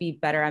going to be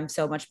better. I'm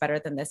so much better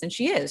than this. And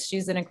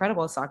she's an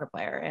incredible soccer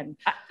player. And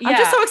I'm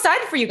just so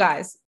excited for you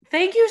guys.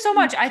 Thank you so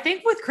much. I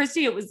think with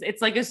Kristie,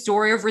 it's like a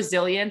story of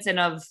resilience and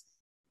of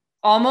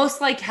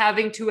almost like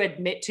having to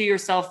admit to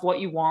yourself what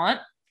you want.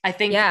 I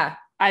think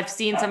I've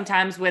seen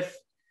sometimes with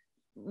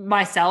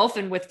myself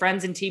and with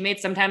friends and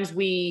teammates, sometimes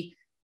we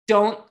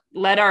don't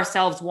let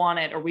ourselves want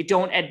it, or we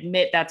don't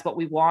admit that's what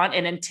we want.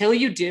 And until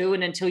you do,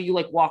 and until you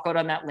like walk out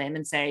on that limb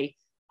and say,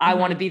 I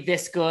want to be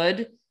this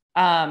good,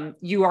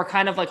 you are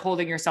kind of like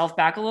holding yourself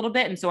back a little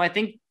bit. And so I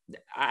think,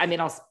 I mean,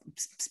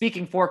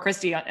 speaking for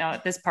Kristie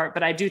at this part,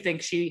 but I do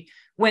think she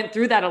went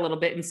through that a little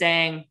bit and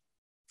saying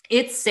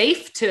it's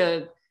safe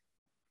to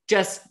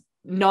just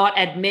not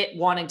admit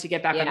wanting to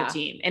get back on the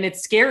team. And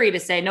it's scary to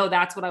say, no,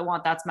 that's what I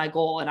want. That's my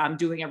goal. And I'm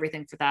doing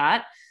everything for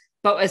that.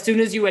 But as soon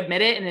as you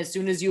admit it, and as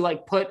soon as you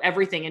like put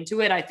everything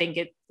into it, I think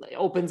it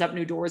opens up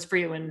new doors for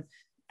you. And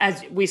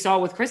as we saw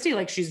with Kristie,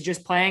 like she's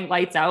just playing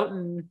lights out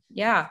and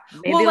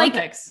maybe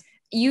Olympics.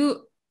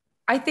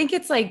 I think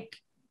it's like,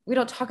 we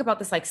don't talk about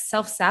this like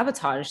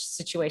self-sabotage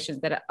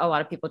situation that a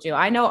lot of people do.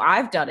 I know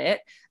I've done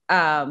it.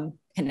 And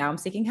now I'm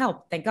seeking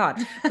help. Thank God.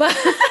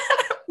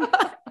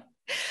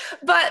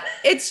 But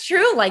it's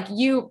true. Like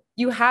you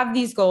have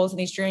these goals and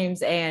these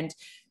dreams and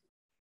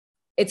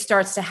it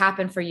starts to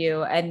happen for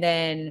you. And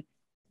then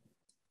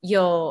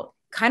you'll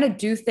kind of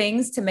do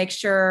things to make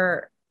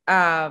sure,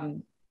 like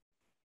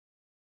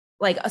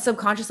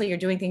subconsciously you're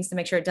doing things to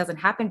make sure it doesn't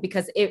happen,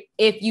 because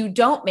if you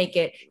don't make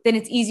it, then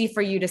it's easy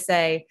for you to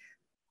say,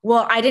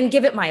 well, I didn't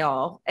give it my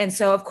all. And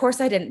so of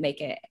course I didn't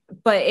make it.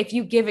 But if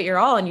you give it your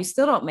all and you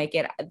still don't make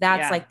it,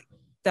 that's like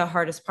the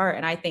hardest part.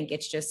 And I think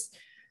it's just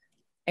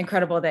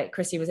incredible that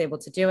Kristie was able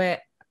to do it.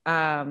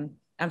 I'm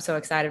so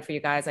excited for you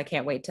guys. I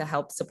can't wait to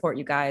help support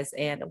you guys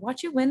and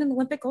watch you win an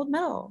Olympic gold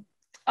medal.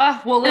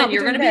 Well, Lynn,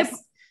 you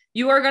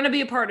are going to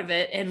be a part of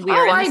it. And we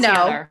are in this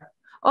together.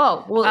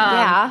 Oh, well,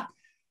 yeah.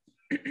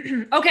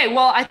 Okay.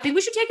 Well, I think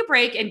we should take a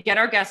break and get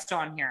our guest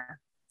on here.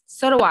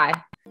 So do I.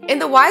 In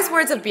the wise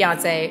words of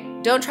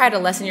Beyonce, don't try to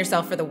lessen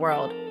yourself for the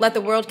world. Let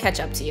the world catch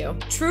up to you.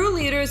 True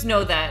leaders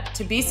know that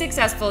to be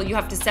successful, you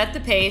have to set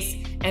the pace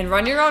and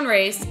run your own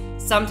race,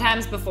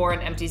 sometimes before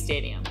an empty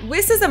stadium.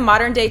 WIS is a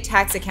modern-day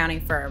tax accounting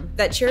firm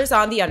that cheers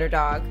on the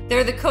underdog.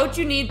 They're the coach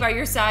you need by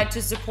your side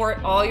to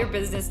support all your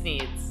business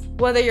needs.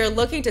 Whether you're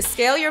looking to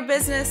scale your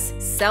business,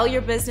 sell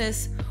your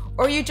business,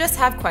 or you just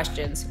have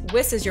questions,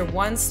 WIS is your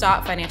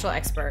one-stop financial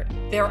expert.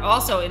 They're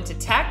also into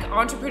tech,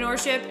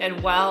 entrepreneurship,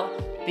 and, well,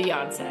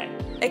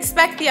 Beyonce.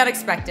 Expect the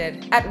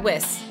unexpected at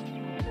WIS.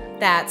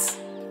 That's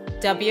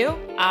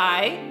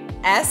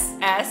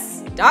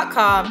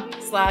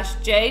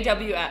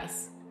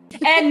WIS.com/JWS.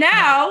 And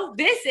now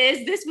this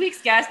is this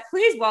week's guest.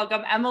 Please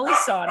welcome Emily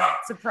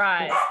Sonnett.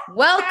 Surprise.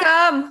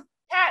 Welcome.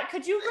 Pat,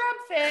 could you grab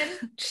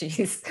Finn?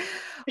 Jeez.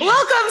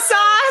 Welcome,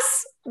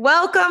 Sauce.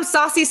 Welcome,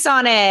 Saucy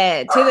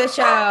Sonnett, to the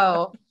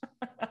show.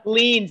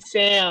 Lean,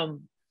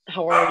 Sam,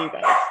 how are you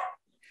guys?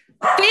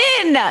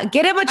 Finn,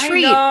 get him a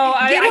treat.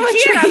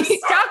 I'm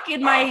stuck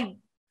in my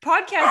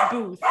podcast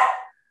booth.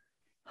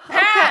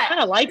 I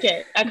kind of like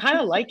it. I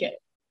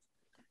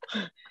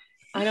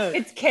know.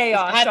 It's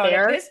chaos. Is Pat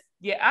there?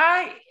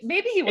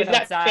 Maybe he was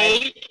outside.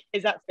 Fake?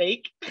 Is that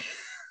fake?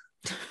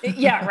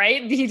 Yeah,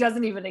 right. He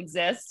doesn't even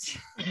exist.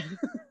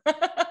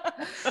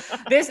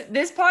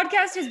 This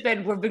podcast we've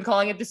been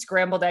calling it the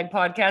Scrambled Egg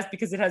Podcast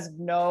because it has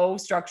no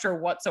structure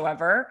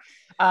whatsoever.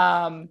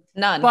 None.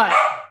 But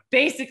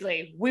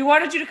basically, we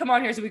wanted you to come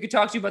on here so we could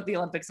talk to you about the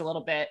Olympics a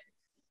little bit.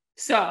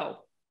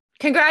 So,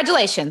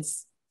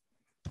 congratulations.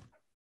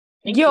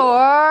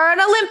 You're an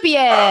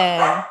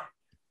Olympian.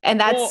 And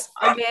that's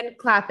Finn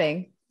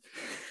clapping.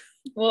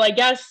 Well, I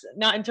guess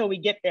not until we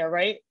get there,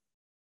 right?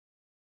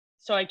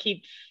 So I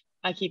keep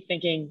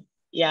thinking,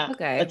 let's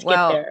get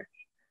there.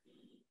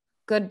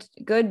 Good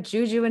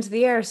juju into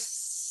the air,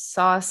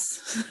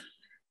 Sauce.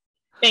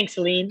 Thanks,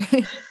 Lynn.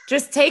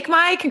 Just take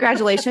my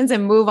congratulations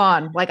and move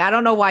on. Like, I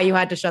don't know why you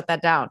had to shut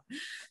that down.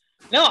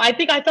 No, I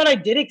thought I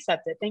did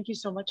accept it. Thank you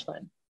so much,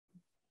 Lynn.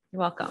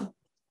 You're welcome.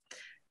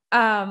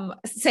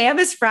 Sam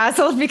is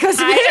frazzled because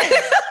I'm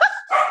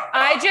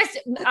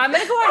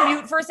going to go on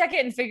mute for a second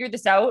and figure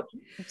this out.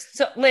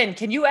 So Lynn,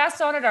 can you ask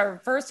Sonnett our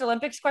first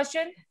Olympics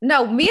question?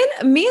 No, me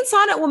and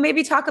Sonnett will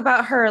maybe talk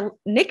about her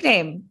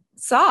nickname,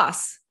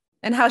 Sauce,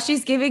 and how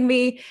she's giving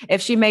me,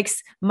 if she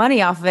makes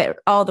money off of it,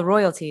 all the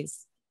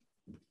royalties.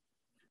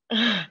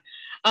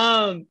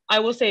 I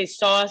will say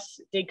Sauce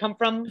did come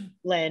from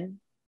Lynn,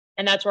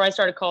 and that's where I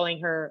started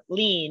calling her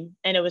Lean,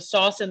 and it was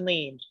Sauce and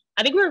Lean.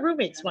 I think we were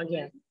roommates one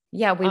year.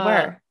 Yeah, we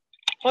were.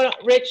 Hold on,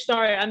 Rich.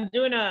 Sorry, I'm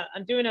doing a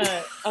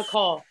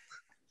call.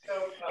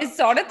 Is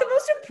Sonnett the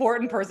most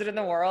important person in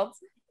the world?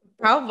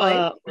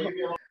 Probably.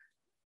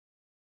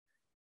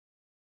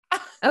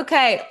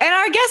 Okay. And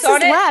our guest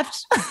has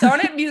left.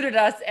 Sonnett muted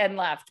us and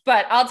left,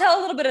 but I'll tell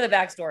a little bit of the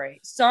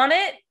backstory.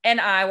 Sonnett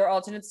and I were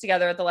alternates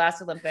together at the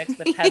last Olympics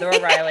with Heather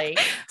O'Reilly.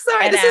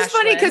 Sorry, this is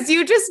funny because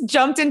you just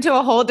jumped into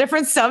a whole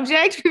different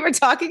subject. We were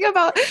talking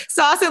about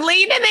Sauce and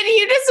Lean, and then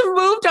you just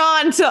moved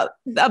on to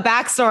a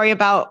backstory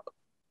about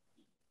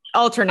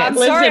alternates. I'm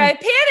sorry, I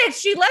panicked.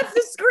 She left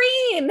the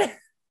screen.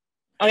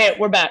 Okay,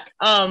 we're back.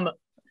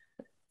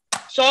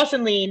 Sauce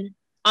and Lean.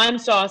 I'm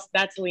Sauce.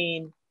 That's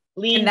Lean.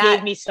 Lean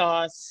gave me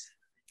Sauce.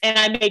 And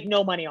I make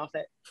no money off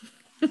it.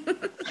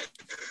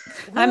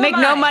 I make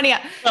no money.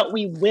 But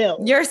we will.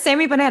 You're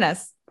Sammy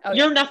Bananas. Oh,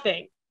 you're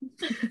nothing.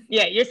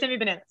 Yeah, you're Sammy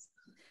Bananas.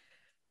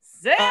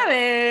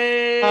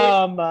 Sammy!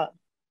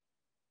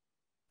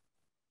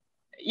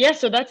 Yeah,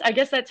 so I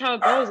guess that's how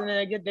it goes. And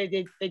then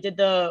they did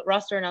the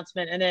roster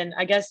announcement. And then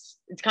I guess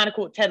it's kind of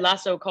cool. Ted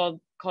Lasso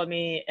called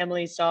me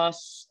Emily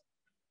Saucy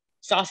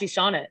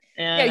Sonnett.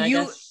 And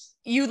yeah,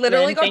 you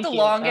literally got the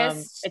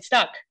longest. It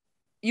stuck.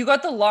 You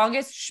got the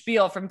longest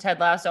spiel from Ted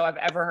Lasso I've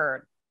ever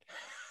heard.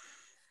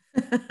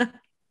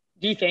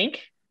 Do you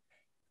think?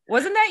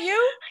 Wasn't that you?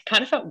 I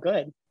kind of felt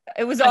good.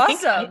 It was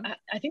awesome.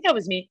 I think that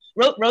was me.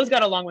 Rose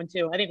got a long one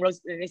too. I think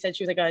Rose, they said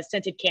she was like a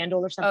scented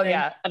candle or something. Oh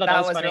yeah, I thought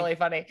that was really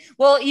funny.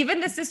 Well,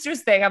 even the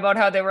sisters thing about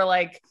how they were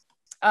like,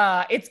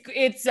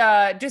 it's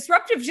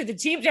disruptive to the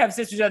team to have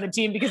sisters on the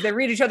team because they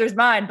read each other's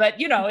mind. But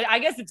I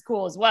guess it's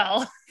cool as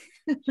well.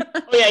 Oh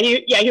yeah,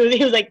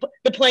 he was like,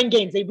 the playing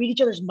games, they read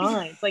each other's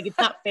minds, like it's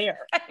not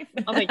fair.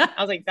 I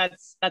was like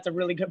that's a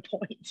really good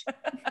point.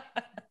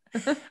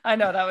 I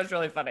know, that was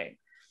really funny.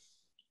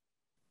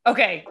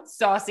 Okay,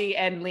 Saucy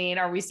and Lean,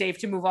 are we safe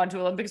to move on to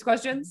Olympics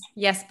questions?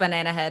 Yes,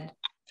 banana head.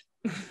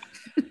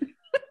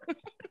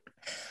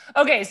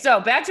 Okay, so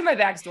back to my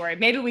backstory.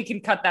 Maybe we can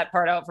cut that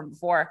part out from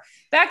before.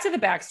 Back to the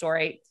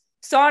backstory.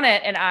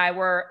 Sonnett and I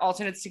were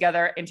alternates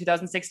together in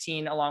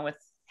 2016 along with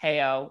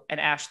Heyo and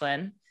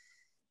Ashlyn.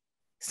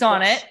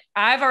 Sonnett, yes.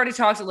 I've already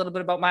talked a little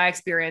bit about my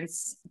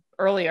experience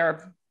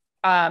earlier.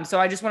 So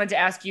I just wanted to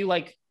ask you,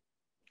 like,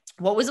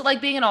 what was it like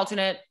being an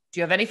alternate? Do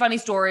you have any funny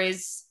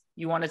stories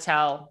you want to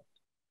tell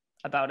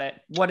about it?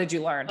 What did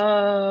you learn?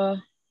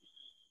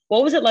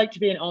 What was it like to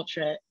be an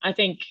alternate? I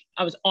think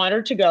I was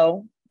honored to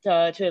go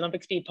to the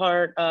Olympics, be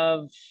part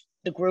of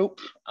the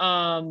group.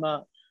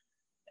 I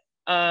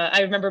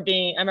remember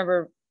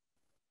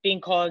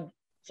being called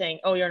saying,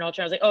 "Oh, you're an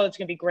alternate." I was like, "Oh, it's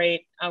gonna be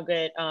great. I'll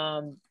get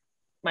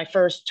my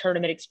first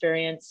tournament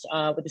experience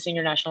with the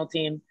senior national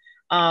team."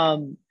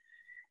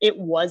 It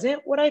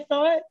wasn't what I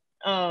thought,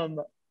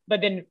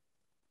 but then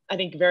I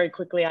think very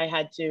quickly I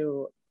had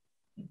to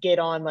get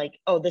on like,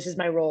 oh, this is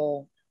my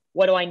role.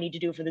 What do I need to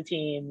do for the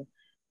team?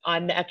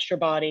 I'm the extra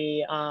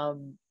body,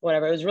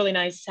 whatever. It was really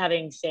nice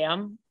having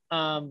Sam.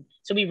 So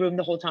we roomed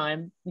the whole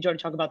time. Do you want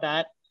to talk about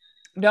that?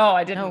 No,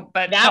 I didn't.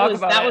 But that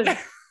was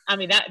I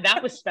mean,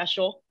 that was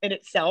special in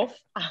itself.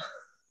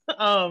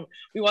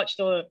 We watched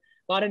a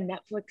lot of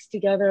Netflix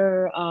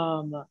together.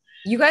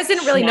 You guys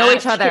didn't really know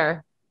each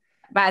other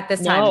at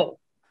this time. No.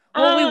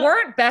 Well, we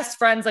weren't best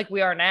friends like we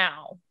are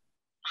now.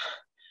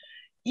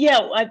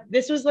 Yeah,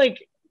 this was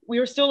like, we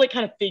were still like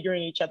kind of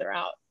figuring each other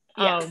out.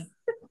 Yes.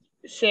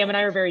 Sam and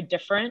I are very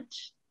different,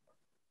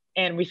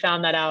 and we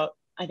found that out,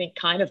 I think,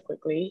 kind of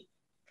quickly.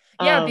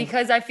 Yeah,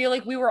 because I feel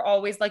like we were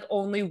always like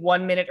only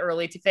 1 minute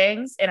early to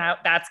things, and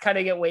that's kind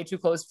of get way too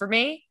close for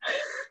me.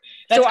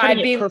 That's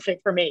I'd be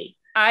perfect for me.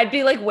 I'd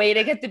be like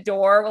waiting at the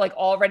door, like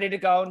all ready to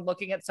go, and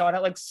looking at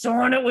Sonnett, like,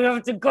 Sonnett, we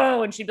have to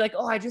go. And she'd be like,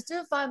 "Oh, I just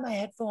didn't find my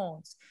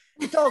headphones.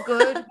 It's all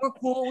good. We're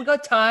cool. We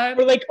got time."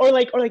 Or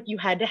like you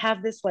had to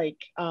have this like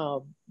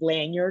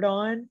lanyard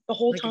on the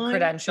whole time. A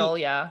credential,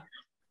 yeah.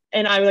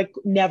 And I like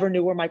never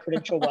knew where my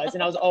credential was,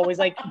 and I was always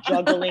like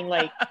juggling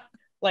like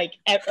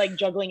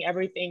juggling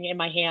everything in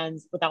my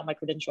hands without my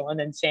credential. And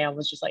then Sam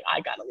was just like,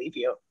 "I gotta leave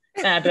you,"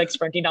 and I'd be like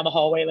sprinting down the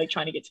hallway, like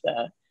trying to get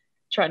to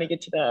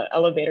the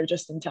elevator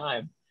just in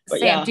time. But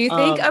Sam, yeah, do you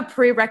think a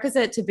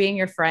prerequisite to being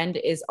your friend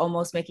is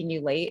almost making you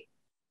late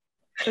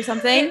or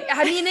something?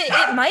 I mean,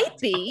 it might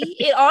be.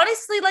 It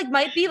honestly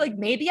might be like,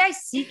 maybe I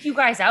seek you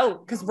guys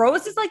out because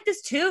Rose is like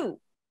this too.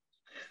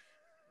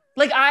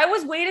 Like, I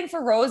was waiting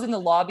for Rose in the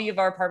lobby of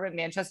our apartment in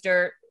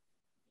Manchester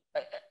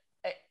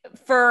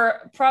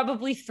for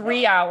probably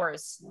 3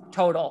 hours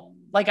total.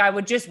 Like, I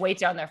would just wait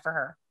down there for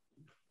her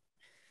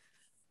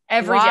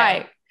every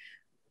day.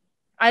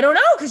 I don't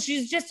know, because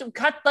she's just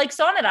cut like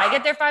Sonnett. I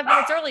get there 5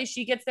 minutes early.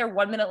 She gets there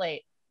 1 minute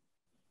late.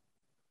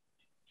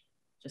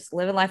 Just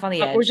living life on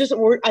the edge.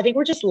 I think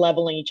we're just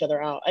leveling each other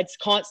out. It's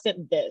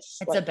constant this.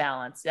 It's a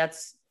balance.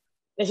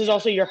 This is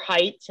also your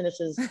height, and this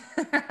is.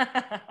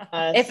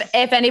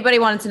 If anybody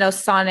wanted to know,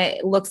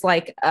 Sonnett looks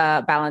like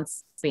a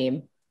balance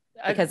beam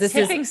because this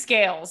is tipping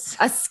scales.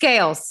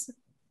 Scales.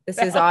 This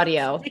is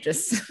audio.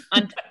 Just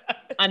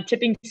I'm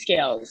tipping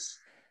scales,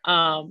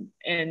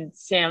 and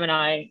Sam and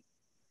I,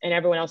 and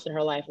everyone else in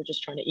her life are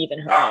just trying to even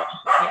her out.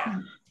 Yeah,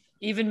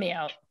 even me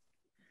out.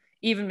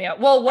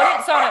 Well,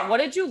 what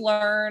did you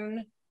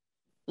learn?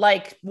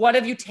 Like, what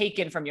have you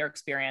taken from your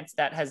experience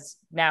that has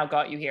now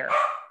got you here?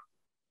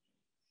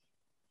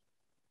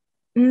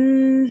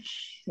 I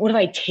What have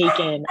I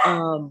taken?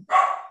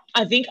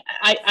 I think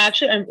I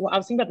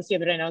was thinking about this the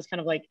other day, and I was kind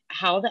of like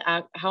how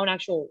an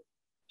actual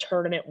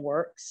tournament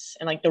works,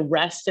 and like the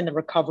rest and the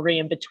recovery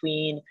in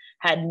between.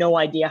 Had no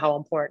idea how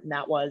important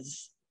that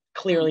was.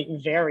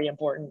 Clearly very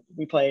important.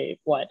 We play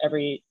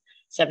every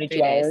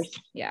 72 hours?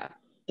 Yeah.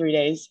 3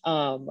 days.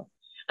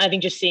 I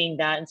think just seeing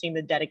that and seeing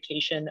the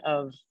dedication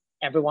of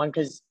everyone,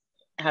 because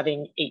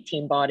having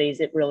 18 bodies,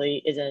 it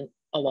really isn't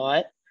a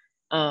lot.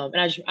 And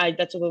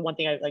that's the one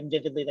thing I like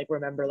vividly like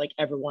remember, like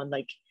everyone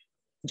like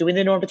doing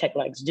the Normatec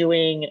legs,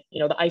 doing,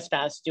 the ice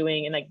fast,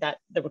 doing, and like that,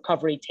 the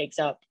recovery takes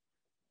up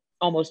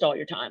almost all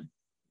your time.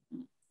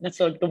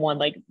 That's like the one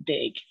like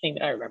big thing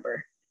that I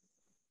remember.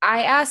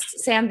 I asked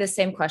Sam this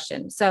same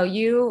question. So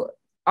you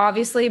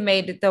obviously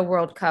made the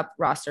World Cup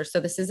roster. So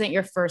this isn't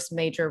your first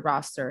major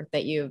roster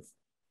that you've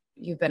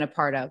been a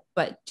part of,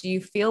 but do you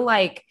feel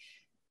like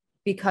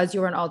because you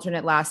were an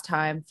alternate last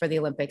time for the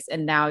Olympics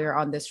and now you're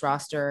on this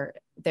roster,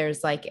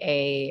 there's like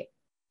I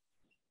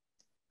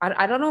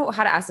don't know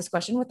how to ask this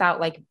question without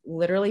like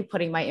literally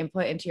putting my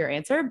input into your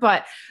answer,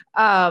 but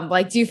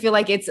like, do you feel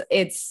like it's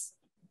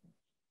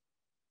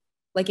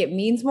like it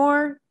means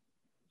more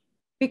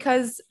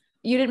because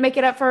you didn't make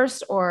it at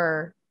first?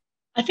 Or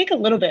I think a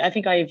little bit. I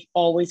think I've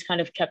always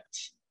kind of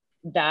kept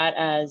that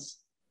as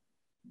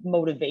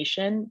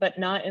motivation, but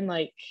not in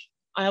like,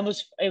 it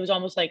was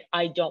almost like,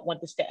 I don't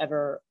want this to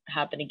ever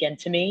happen again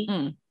to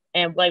me.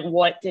 And like,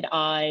 what did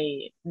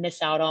I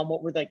miss out on?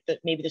 What were like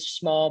maybe the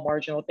small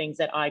marginal things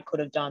that I could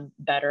have done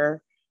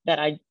better that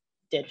I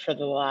did for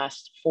the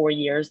last 4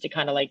 years to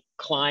kind of like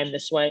climb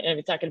this way? And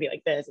it's not going to be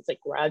like this, it's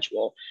like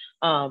gradual.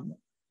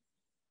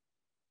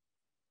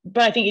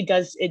 But I think it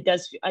does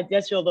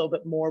feel a little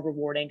bit more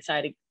rewarding.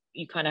 So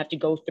you kind of have to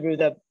go through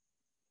the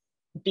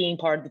being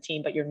part of the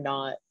team, but you're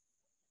not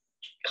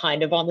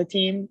kind of on the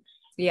team.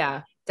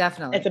 Yeah,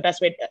 definitely. It's the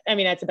best way.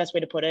 That's the best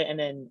way to put it. And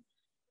then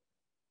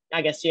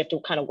I guess you have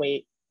to kind of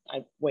wait.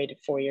 I waited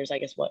 4 years, I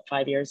guess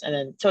 5 years. And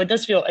then, so it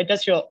does feel good.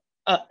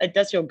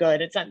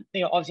 It's not,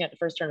 obviously not the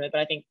first tournament, but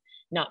I think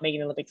not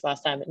making the Olympics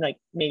last time and like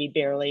maybe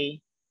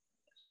barely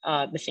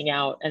missing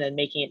out and then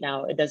making it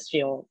now, it does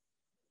feel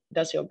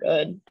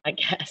good, I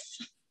guess.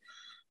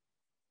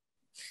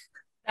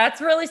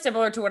 That's really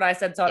similar to what I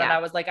said, Sonnett. Yeah. I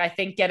was like, I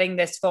think getting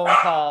this phone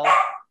call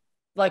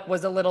like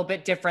was a little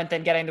bit different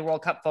than getting the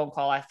World Cup phone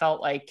call. I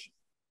felt like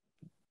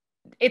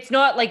it's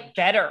not like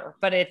better,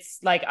 but it's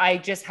like I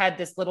just had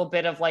this little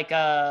bit of like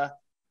a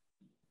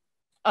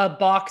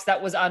box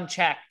that was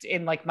unchecked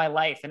in like my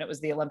life, and it was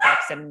the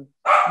Olympics. And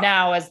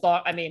now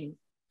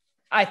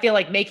I feel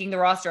like making the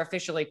roster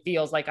officially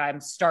feels like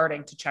I'm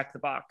starting to check the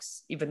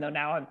box, even though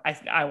now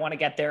I want to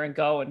get there and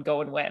go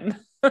and win.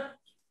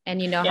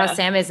 And how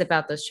Sam is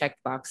about those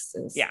checked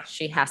boxes. Yeah.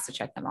 She has to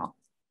check them all.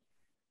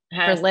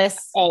 Her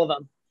lists. All of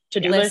them.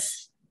 To-do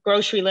lists,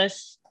 grocery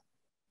lists.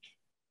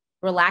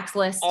 Relax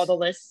list. All the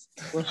lists.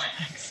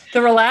 Relax.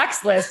 The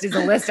relax list is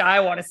a list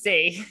I want to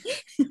see.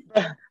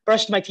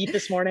 Brushed my teeth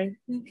this morning.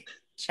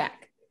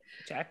 Check.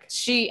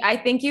 I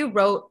think you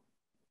wrote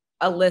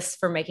a list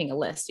for making a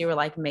list. You were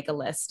like, make a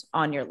list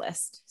on your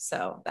list.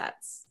 So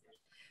that's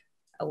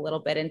a little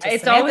bit into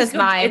Samantha's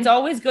mind. It's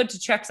always good to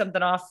check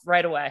something off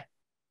right away.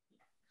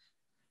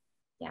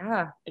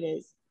 Yeah, it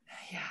is.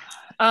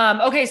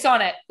 Yeah. Okay,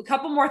 Sonnett, a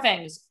couple more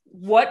things.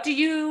 What do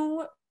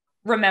you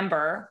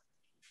remember?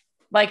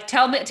 Like,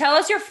 tell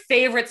us your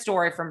favorite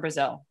story from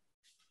Brazil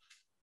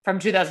from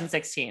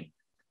 2016.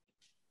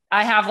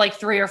 I have like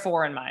 3 or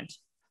 4 in mind.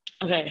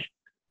 Okay.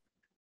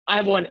 I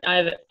have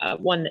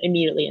one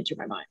immediately into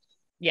my mind.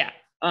 Yeah.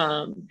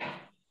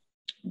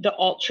 The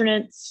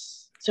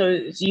alternates. So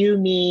it's you,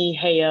 me,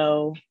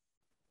 Heyo.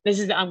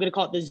 I'm going to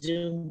call it the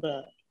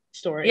Zumba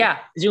story. Yeah.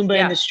 Zumba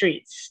in the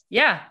streets.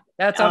 Yeah.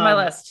 That's on my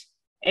list.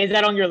 Is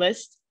that on your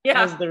list? Yeah.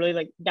 That was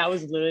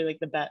literally like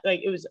the best.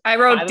 Like it was. I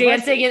wrote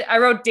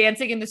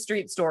dancing in the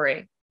street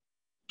story.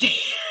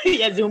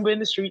 Yeah. Zumba in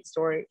the street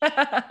story.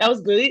 It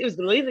was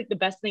literally like the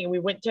best thing. And we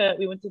went to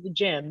the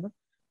gym.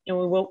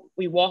 And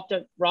we rocked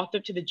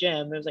up to the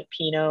gym. It was like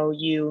Pino,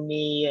 you,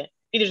 me. I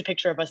think there's a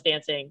picture of us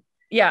dancing.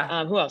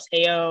 Yeah. Who else?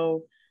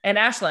 Heyo. And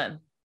Ashlyn.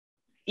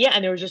 Yeah.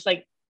 And there was just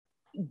like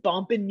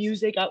bumping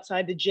music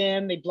outside the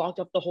gym. They blocked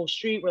up the whole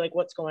street. We're like,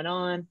 what's going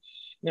on?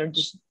 And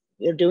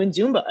they're doing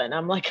Zumba. And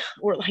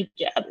we're like,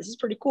 yeah, this is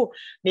pretty cool.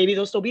 Maybe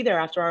they'll still be there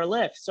after our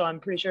lift. So I'm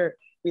pretty sure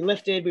we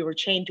lifted. We were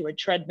chained to a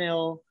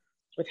treadmill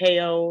with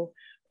Heyo,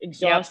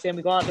 exhausted. Yep.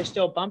 We go out, they're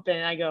still bumping.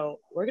 And I go,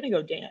 we're going to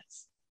go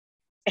dance.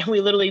 And we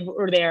literally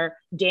were there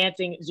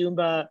dancing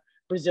Zumba,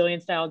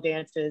 Brazilian style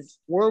dances.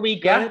 Were we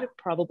good? Yeah.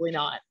 Probably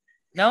not.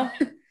 No.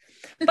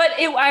 But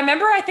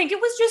I think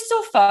it was just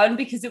so fun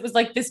because it was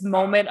like this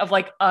moment of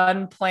like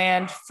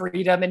unplanned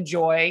freedom and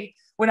joy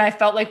when I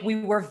felt like we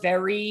were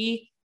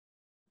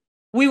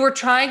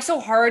trying so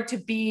hard to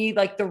be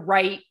like the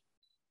right,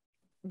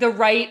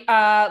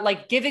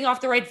 like giving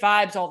off the right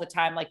vibes all the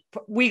time. Like,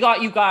 we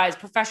got you guys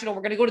professional.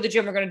 We're going to go to the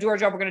gym. We're going to do our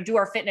job. We're going to do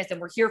our fitness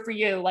and we're here for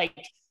you. Like,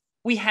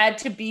 we had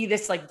to be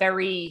this like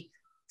very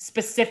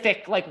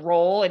specific like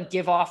role and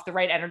give off the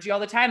right energy all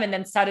the time. And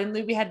then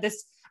suddenly we had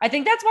this, I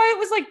think that's why it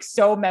was like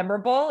so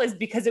memorable, is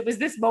because it was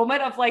this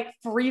moment of like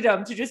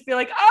freedom to just be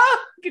like, oh,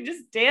 you can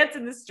just dance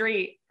in the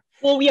street.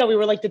 Well, yeah, we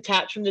were like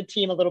detached from the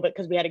team a little bit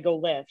because we had to go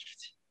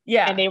lift.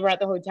 Yeah. And they were at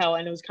the hotel,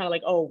 and it was kind of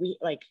like, oh, we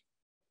like,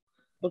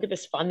 look at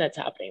this fun that's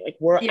happening. Like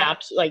we're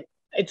like,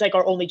 it's like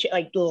our only,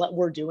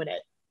 we're doing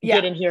it. Yeah.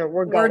 Get in here.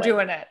 We're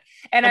doing it.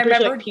 And I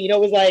remember Pino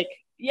was like,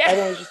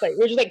 everyone was just like, we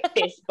were just like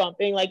fist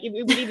bumping. Like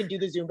we didn't even do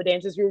the Zumba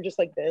dances. We were just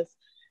like this.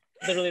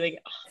 Literally like,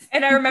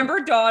 and I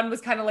remember Dawn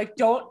was kind of like,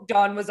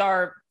 Dawn was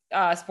our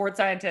sports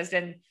scientist,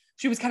 and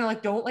she was kind of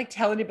like, don't like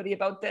tell anybody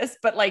about this.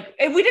 But like,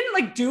 we didn't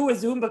like do a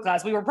Zumba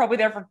class. We were probably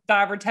there for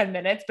 5 or 10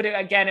 minutes, but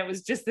it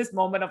was just this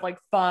moment of like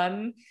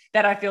fun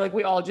that I feel like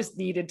we all just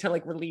needed to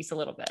like release a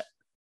little bit.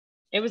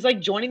 It was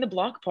like joining the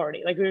block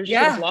party. Like we were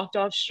just in a blocked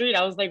off street.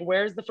 I was like,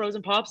 where's the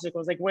frozen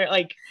popsicles? Like where,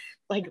 like,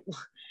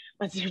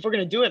 let's see if we're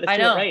going to do it. Let's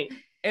do it right.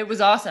 It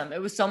was awesome.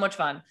 It was so much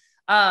fun.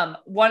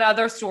 One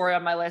other story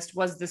on my list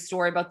was the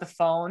story about the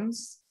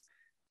phones.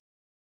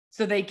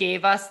 So they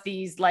gave us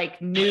these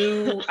like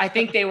new, I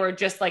think they were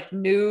just like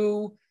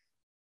new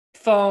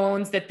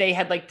phones that they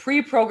had like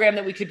pre-programmed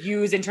that we could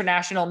use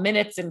international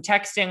minutes and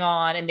texting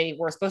on. And they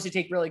were supposed to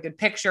take really good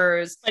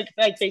pictures.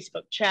 Like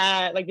Facebook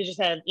chat. Like they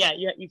just had,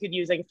 you could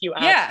use like a few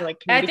apps to like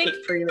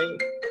communicate freely.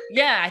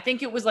 Yeah. I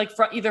think it was like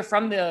either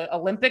from the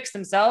Olympics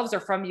themselves or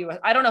from US.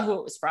 I don't know who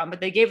it was from,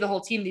 but they gave the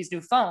whole team these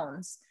new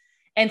phones.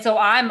 And so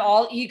I'm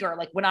all eager.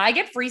 Like when I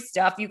get free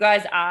stuff, you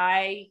guys,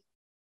 I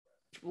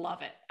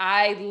love it.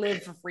 I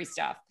live for free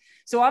stuff.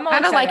 So I'm all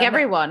kind of like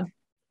everyone.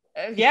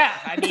 Yeah.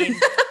 I mean,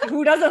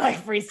 who doesn't like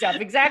free stuff?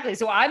 Exactly.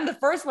 So I'm the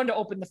first one to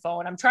open the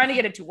phone. I'm trying to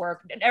get it to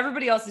work, and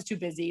everybody else is too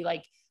busy.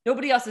 Like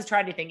nobody else has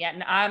tried anything yet.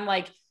 And I'm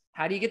like,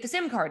 how do you get the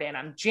SIM card in?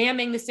 I'm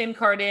jamming the SIM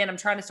card in. I'm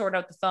trying to sort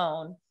out the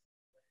phone.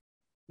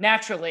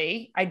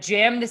 Naturally, I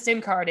jammed the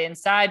SIM card in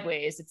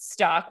sideways. It's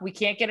stuck. We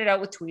can't get it out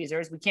with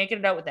tweezers. We can't get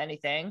it out with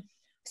anything.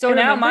 So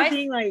now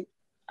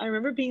I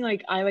remember being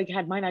like, I like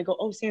had mine. I go,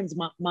 oh, Sam's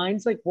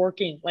mine's like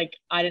working. Like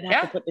I didn't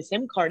have to put the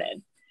SIM card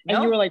in.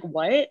 And you were like,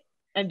 what?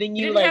 And then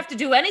you didn't have to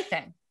do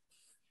anything.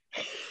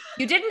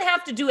 You didn't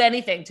have to do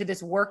anything to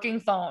this working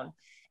phone.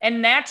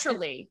 And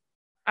naturally,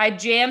 I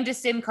jammed a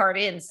SIM card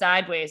in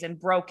sideways and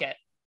broke it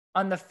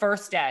on the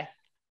first day.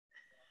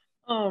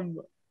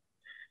 Do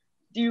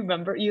you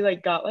remember you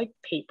like got like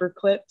paper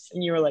clips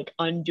and you were like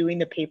undoing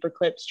the paper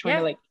clips, trying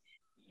to like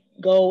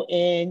go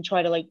in,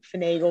 try to like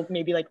finagle,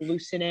 maybe like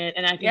loosen it.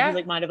 And I think you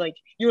like might have like,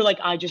 you were like,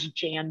 I just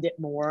jammed it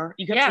more.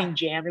 You kept saying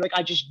jam. You're like,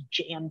 I just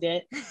jammed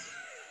it.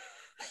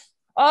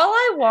 All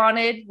I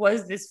wanted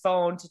was this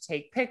phone to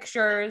take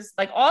pictures.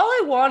 Like all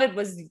I wanted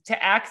was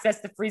to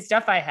access the free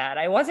stuff I had.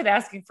 I wasn't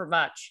asking for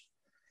much.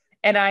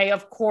 And I,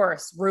 of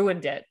course,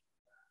 ruined it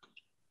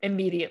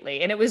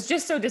immediately. And it was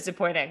just so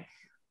disappointing.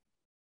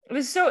 It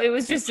was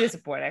just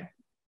disappointing.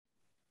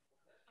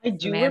 I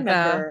do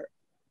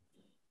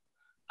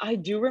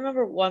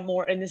remember one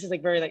more, and this is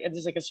like very like, this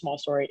is like a small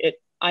story.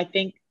 I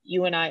think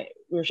you and I,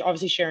 we were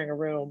obviously sharing a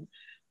room,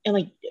 and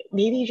like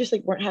maybe you just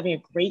like weren't having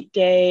a great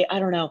day. I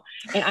don't know.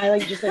 And I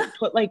like just like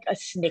put like a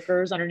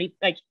Snickers underneath,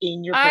 like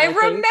in your I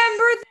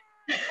remember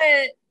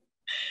that.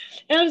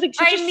 And I was like,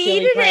 I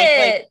needed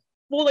it. Like,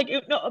 well, like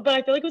no, but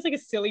I feel like it was like a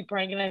silly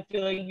prank, and I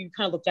feel like you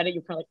kind of looked at it,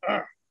 you're kind of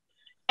like, ugh.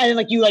 And then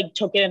like you like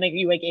took it and like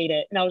you like ate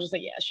it, and I was just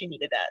like, yeah, she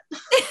needed that.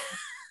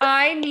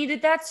 I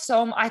needed that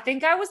so much. I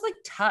think I was like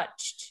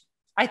touched.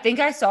 I think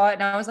I saw it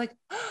and I was like,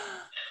 oh,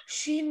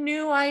 she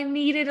knew I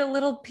needed a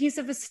little piece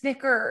of a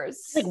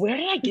Snickers. Like, where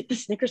did I get the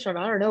Snickers from?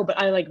 I don't know,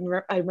 but I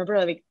remember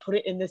I like put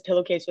it in this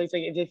pillowcase, so it's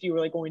like as if you were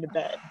like going to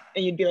bed,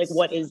 and you'd be like,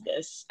 what is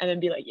this? And then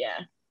be like,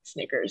 yeah,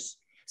 Snickers.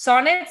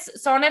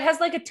 Sonnett has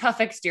like a tough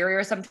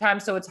exterior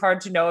sometimes, so it's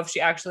hard to know if she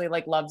actually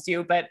like loves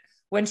you, but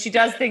when she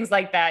does things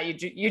like that,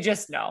 you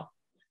just know.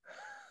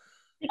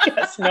 I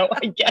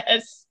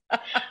guess.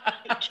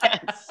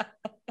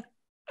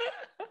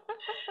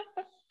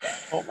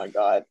 Oh my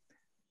God.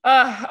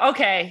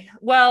 Okay.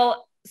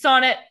 Well,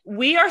 Sonnett,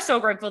 we are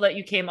so grateful that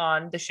you came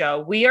on the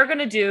show. We are going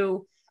to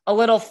do a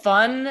little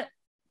fun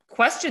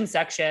question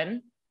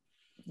section.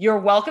 You're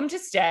welcome to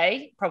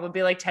stay,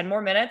 probably like 10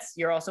 more minutes.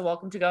 You're also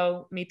welcome to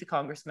go meet the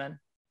congressman.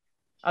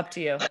 Up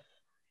to you.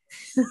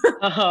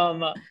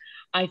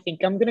 I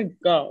think I'm going to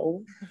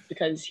go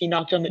because he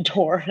knocked on the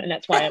door and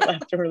that's why I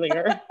left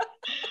earlier.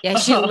 Yeah,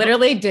 she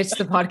literally ditched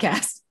the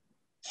podcast.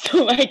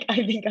 So like, I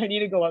think I need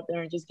to go up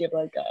there and just give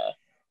like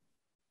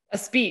a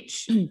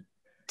speech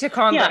to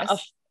Congress.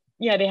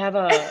 They have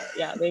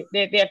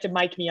they have to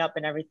mic me up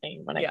and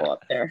everything when I go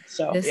up there.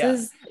 So this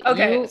is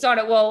okay.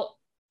 Sonnett, well,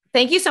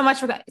 thank you so much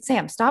for that.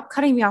 Sam, stop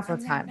cutting me off all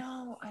the time.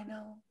 I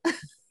know.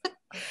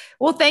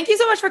 Well, thank you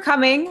so much for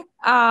coming.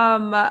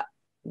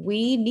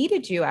 We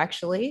needed you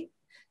actually.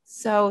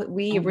 So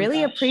we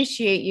really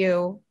appreciate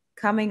you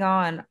coming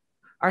on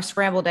our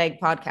Scrambled Egg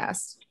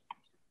podcast.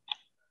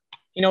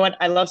 You know what?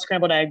 I love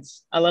scrambled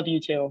eggs. I love you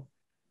too.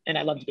 And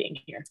I loved being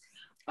here.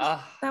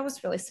 That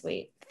was really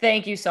sweet.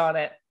 Thank you,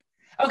 Sonnett.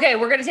 Okay,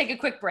 we're going to take a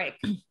quick break.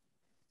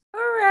 All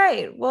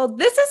right. Well,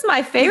 this is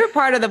my favorite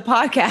part of the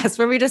podcast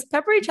where we just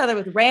pepper each other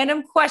with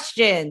random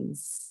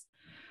questions.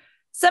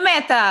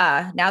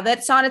 Samantha, now that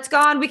Sonnett's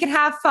gone, we can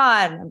have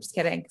fun. I'm just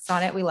kidding.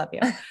 Sonnett, we love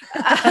you.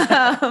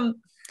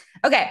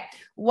 Okay.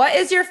 What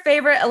is your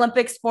favorite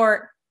Olympic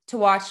sport to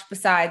watch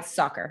besides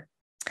soccer?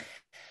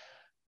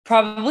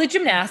 Probably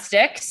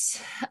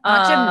gymnastics.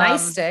 Not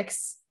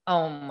gymnastics.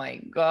 Oh my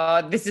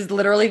God. This is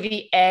literally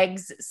the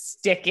eggs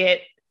stick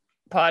it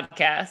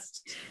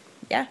podcast.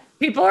 Yeah.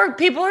 People are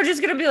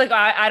just going to be like,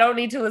 I don't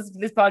need to listen to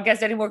this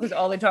podcast anymore because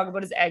all they talk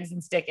about is eggs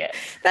and stick it.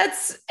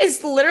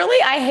 It's literally,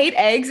 I hate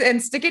eggs,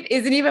 and Stick It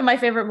isn't even my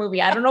favorite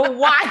movie. I don't know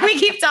why we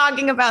keep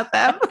talking about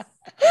them.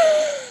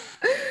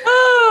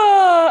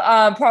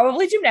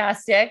 Probably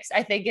gymnastics.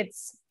 I think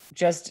it's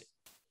just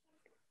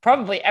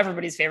probably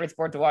everybody's favorite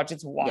sport to watch.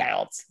 It's wild.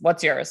 Yeah.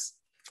 What's yours?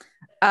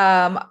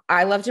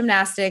 I love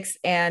gymnastics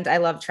and I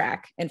love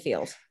track and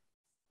field.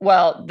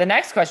 Well, the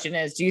next question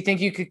is, do you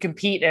think you could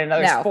compete in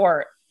another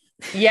sport?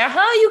 Yeah,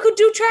 you could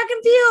do track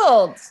and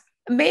field.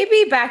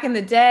 Maybe back in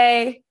the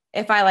day,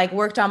 if I like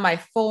worked on my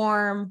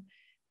form,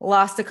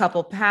 lost a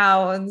couple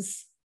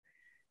pounds,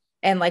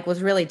 and like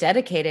was really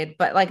dedicated,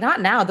 but like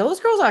not now. Those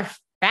girls are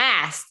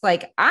fast.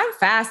 Like I'm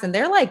fast and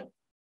they're like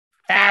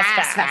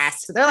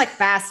fast. They're like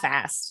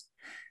fast.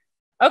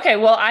 Okay,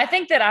 well, I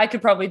think that I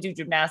could probably do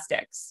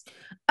gymnastics.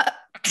 Okay,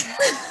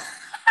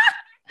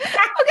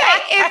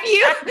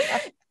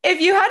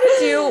 if you had to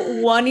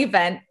do one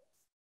event,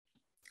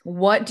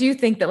 what do you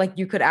think that like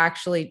you could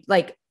actually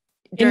like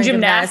in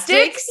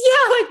gymnastics?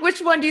 Yeah, like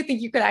which one do you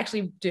think you could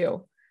actually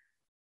do?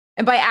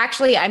 And by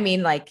actually, I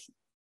mean like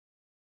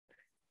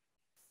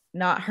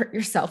not hurt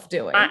yourself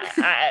doing.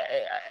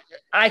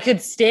 I could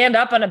stand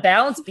up on a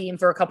balance beam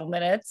for a couple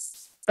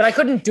minutes, but I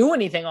couldn't do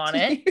anything on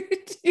it.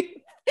 Do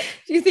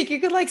you think you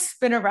could like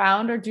spin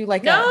around or do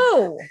like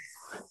no?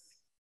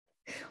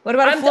 What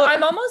about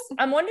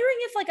I'm wondering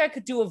if like I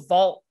could do a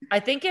vault.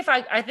 I think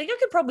I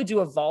could probably do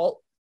a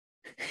vault.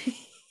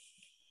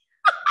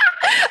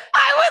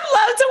 I would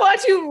love to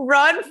watch you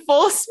run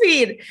full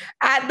speed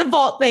at the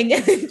vault thing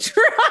and then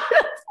try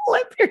to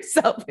flip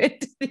yourself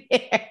into the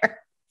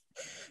air.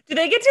 Do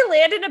they get to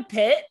land in a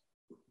pit?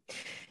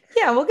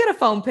 Yeah, we'll get a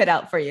foam pit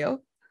out for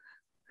you.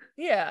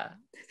 Yeah.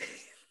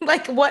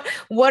 Like what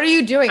are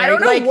you doing? I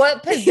don't know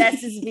what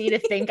possesses me to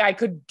think I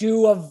could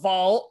do a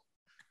vault.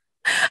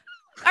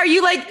 Are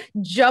you like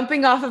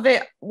jumping off of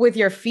it with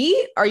your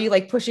feet? Are you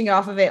like pushing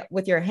off of it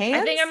with your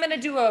hands? I think I'm going to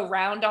do a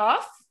round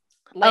off,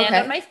 land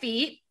on my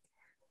feet.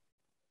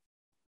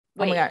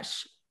 Wait. Oh my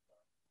gosh.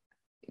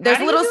 How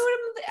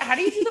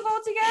do you do the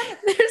vaults again?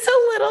 There's a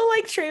little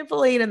like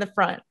trampoline in the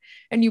front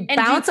and you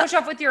bounce. Do you push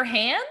off with your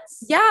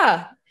hands?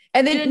 Yeah.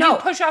 And then you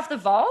push off the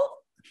vault?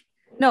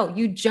 No,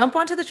 you jump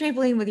onto the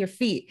trampoline with your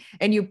feet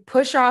and you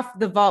push off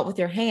the vault with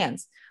your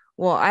hands.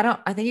 Well,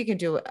 I think you can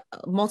do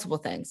multiple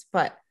things,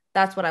 but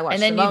that's what I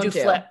watched. And then you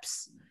do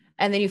flips.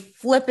 And then you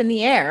flip in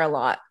the air a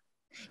lot.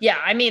 Yeah.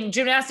 I mean,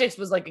 gymnastics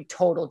was like a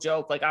total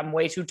joke. Like I'm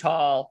way too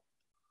tall.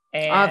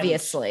 And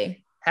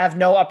obviously have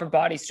no upper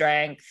body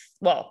strength.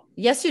 Well,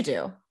 yes, you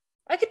do.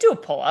 I could do a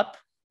pull-up.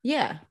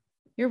 Yeah.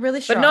 You're really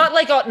strong.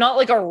 But not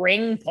like a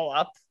ring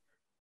pull-up.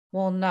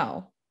 Well,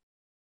 no.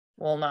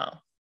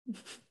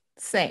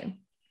 Same.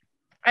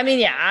 I mean,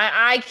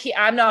 yeah,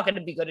 I'm not going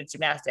to be good at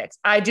gymnastics.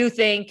 I do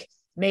think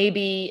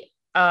maybe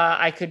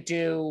I could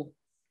do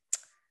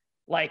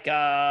like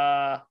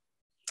what's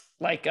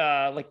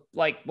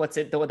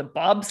it, the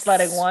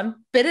bobsledding one?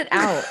 Spit it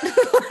out.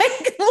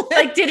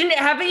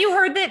 Haven't you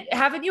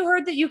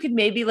heard that you could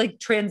maybe like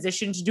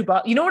transition to do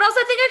you know what else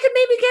I think I could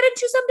maybe get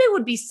into someday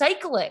would be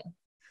cycling.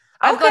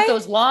 I've got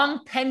those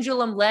long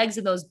pendulum legs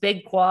and those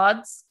big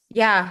quads.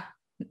 Yeah.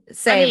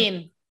 Same. I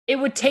mean, it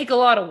would take a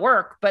lot of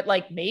work, but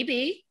like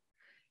maybe.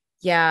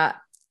 Yeah.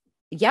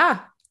 Yeah.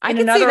 In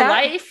another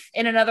life.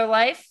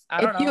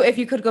 I don't know. If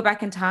you could go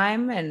back in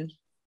time and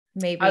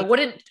maybe I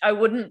wouldn't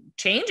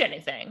change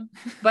anything,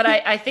 but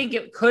I think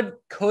it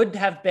could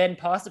have been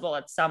possible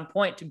at some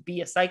point to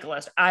be a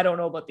cyclist. I don't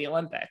know about the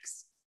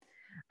Olympics.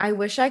 I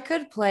wish I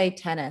could play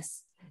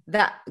tennis.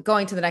 That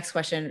going to the next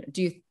question.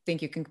 Do you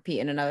think you can compete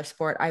in another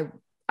sport?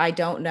 I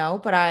don't know,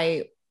 but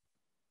I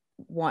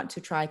want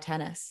to try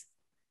tennis.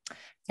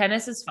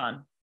 Tennis is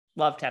fun.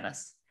 Love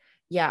tennis.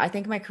 Yeah. I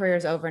think my career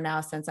is over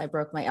now since I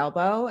broke my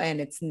elbow and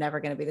it's never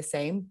going to be the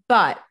same,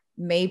 but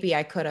maybe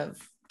I could have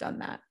done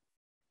that.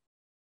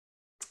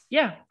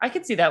 Yeah, I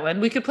could see that one.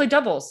 We could play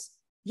doubles.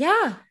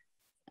 Yeah.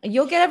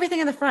 You'll get everything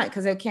in the front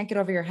because it can't get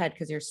over your head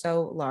because you're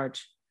so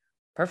large.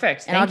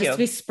 Perfect. And I'll just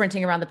be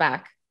sprinting around the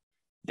back.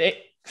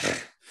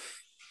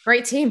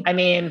 Great team. I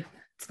mean,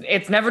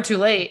 it's never too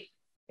late,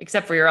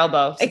 except for your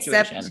elbow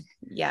situation.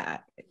 Yeah,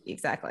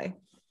 exactly.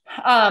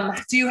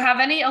 Do you have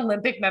any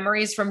Olympic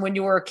memories from when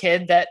you were a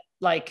kid that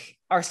like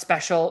are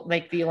special,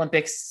 make the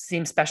Olympics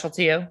seem special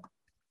to you?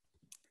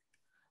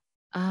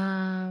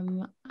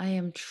 I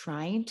am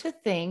trying to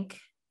think.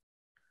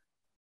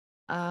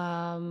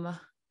 I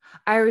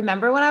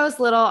remember when I was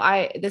little,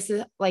 this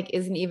is like,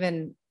 isn't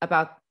even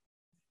about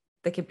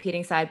the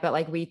competing side, but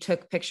like we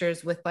took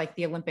pictures with like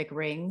the Olympic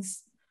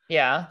rings.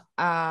 Yeah.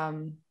 I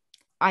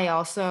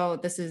also,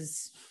 this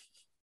is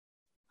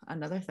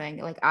another thing.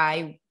 Like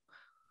I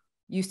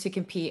used to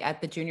compete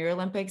at the Junior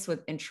Olympics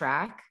in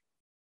track.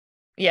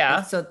 Yeah.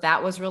 And so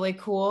that was really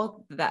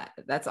cool.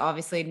 That's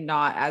obviously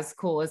not as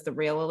cool as the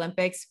real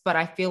Olympics, but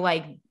I feel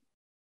like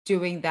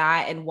doing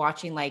that and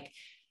watching, like,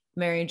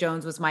 Marion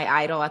Jones was my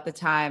idol at the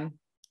time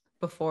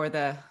before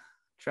the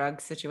drug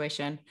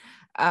situation.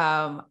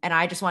 And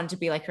I just wanted to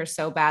be like her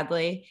so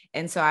badly.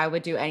 And so I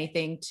would do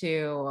anything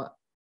to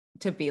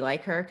be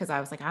like her. Cause I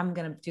was like, I'm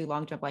going to do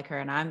long jump like her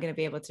and I'm going to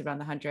be able to run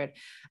the 100.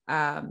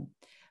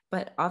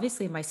 But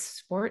obviously my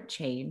sport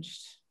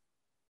changed.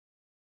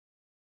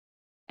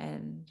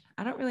 And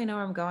I don't really know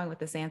where I'm going with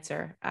this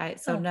answer.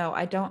 No,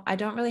 I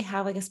don't really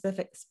have like a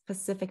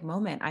specific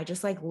moment. I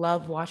just like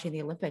love watching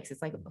the Olympics.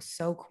 It's like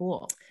so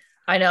cool.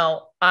 I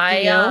know.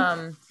 I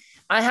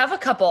have a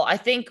couple. I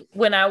think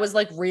when I was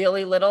like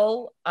really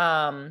little,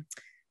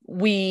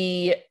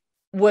 we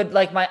would,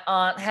 like, my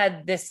aunt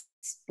had this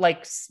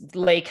like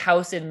lake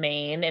house in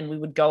Maine and we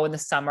would go in the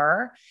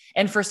summer.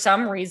 And for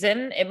some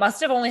reason, it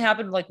must have only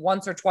happened like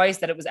once or twice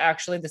that it was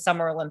actually the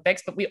Summer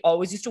Olympics, but we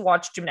always used to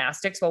watch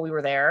gymnastics while we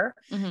were there.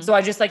 Mm-hmm. So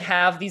I just like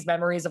have these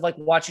memories of like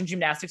watching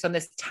gymnastics on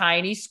this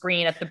tiny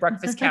screen at the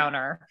breakfast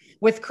counter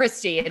with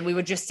Kristie. And we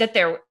would just sit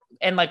there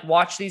and like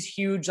watch these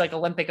huge like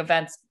Olympic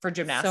events for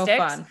gymnastics. So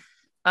fun.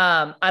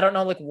 I don't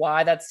know like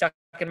why that stuck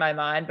in my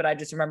mind, but I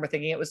just remember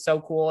thinking it was so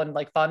cool and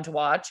like fun to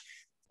watch.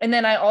 And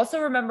then I also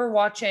remember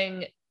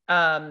watching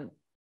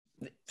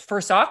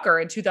for soccer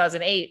in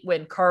 2008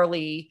 when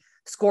Carly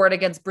scored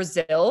against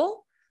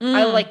Brazil.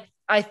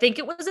 I think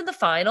it was in the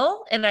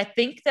final. And I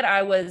think that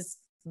I was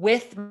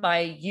with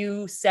my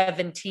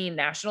U17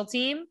 national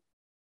team.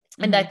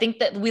 And I think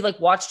that we like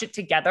watched it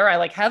together. I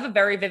like have a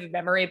very vivid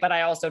memory, but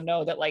I also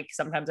know that like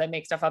sometimes I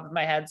make stuff up in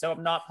my head. So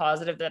I'm not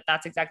positive that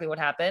that's exactly what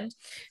happened.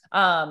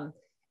 And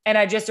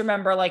I just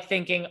remember like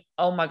thinking,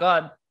 oh my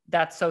God,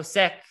 that's so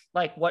sick.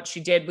 Like what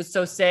she did was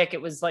so sick.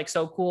 It was like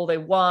so cool. They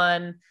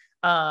won.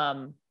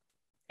 And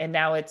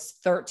now it's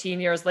 13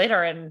 years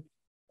later and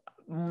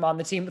I'm on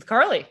the team with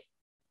Carly.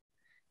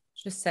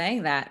 Just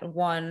saying that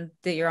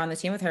you're on the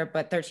team with her,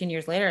 but 13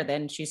 years later,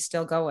 then she's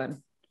still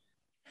going.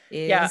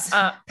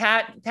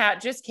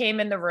 Pat just came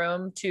in the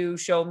room to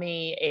show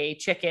me a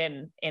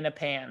chicken in a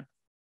pan.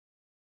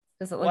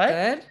 Does it look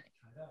good?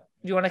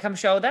 Do you want to come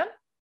show them?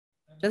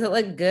 Does it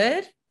look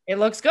good? It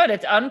looks good.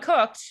 It's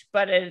uncooked,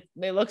 but it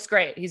looks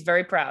great. He's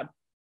very proud.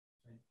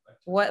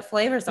 What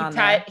flavors on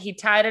there? He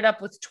tied it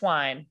up with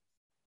twine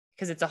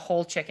because it's a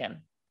whole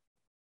chicken.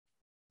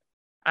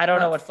 I don't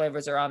know what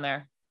flavors are on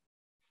there,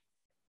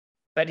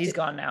 but he's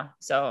gone now.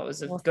 So it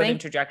was a good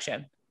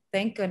interjection.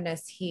 Thank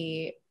goodness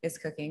he is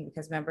cooking,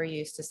 because remember you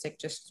used to stick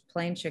just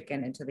plain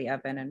chicken into the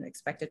oven and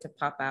expect it to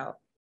pop out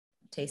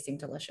tasting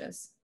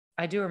delicious.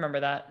 I do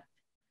remember that,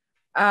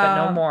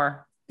 but no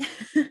more.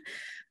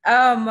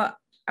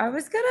 I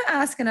was going to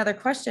ask another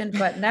question,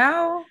 but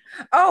now,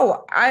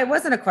 I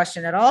wasn't a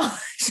question at all.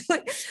 Actually,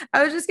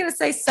 I was just going to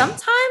say,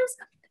 sometimes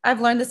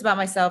I've learned this about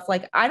myself.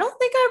 Like, I don't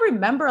think I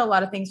remember a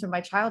lot of things from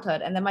my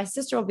childhood. And then my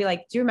sister will be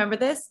like, do you remember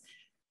this?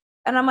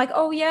 And I'm like,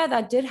 oh yeah,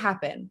 that did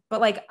happen.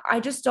 But like, I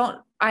just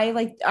don't,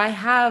 I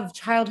have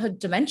childhood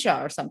dementia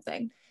or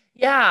something.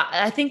 Yeah.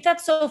 I think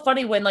that's so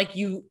funny when like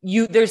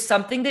there's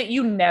something that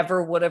you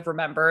never would have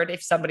remembered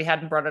if somebody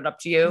hadn't brought it up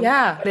to you.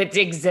 Yeah. But it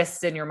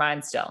exists in your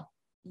mind still.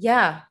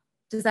 Yeah.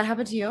 Does that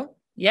happen to you?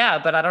 Yeah,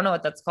 but I don't know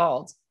what that's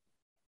called.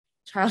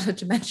 Childhood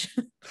dementia.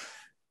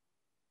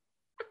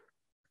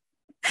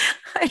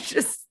 I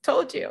just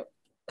told you.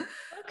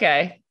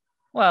 Okay.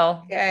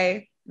 Well,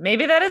 okay.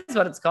 Maybe that is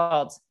what it's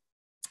called.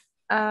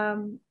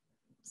 Did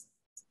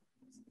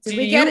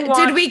we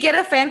get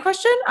a fan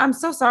question? I'm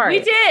so sorry.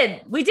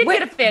 We did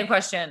get a fan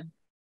question.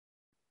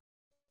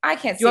 I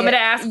can't see it. You want me to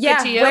ask it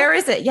to you? Where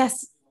is it?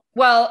 Yes.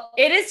 Well,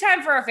 it is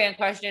time for our fan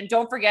question.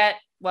 Don't forget.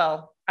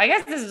 Well, I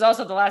guess this is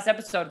also the last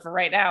episode for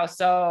right now.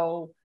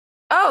 So,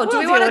 do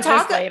we want to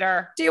talk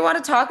later? Do you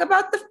want to talk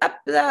about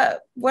the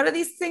what are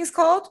these things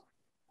called?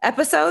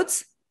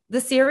 Episodes?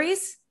 The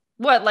series?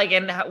 What, like,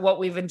 and what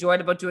we've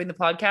enjoyed about doing the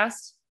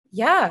podcast?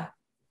 Yeah.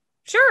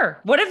 Sure.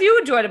 What have you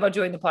enjoyed about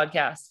doing the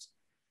podcast?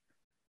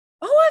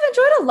 Oh, I've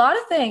enjoyed a lot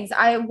of things.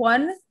 I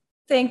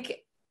think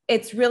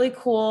it's really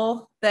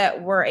cool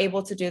that we're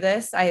able to do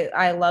this.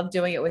 I love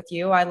doing it with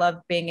you. I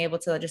love being able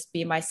to just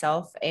be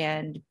myself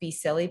and be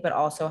silly, but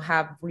also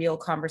have real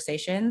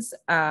conversations.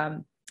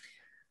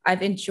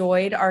 I've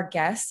enjoyed our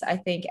guests. I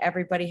think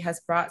everybody has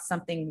brought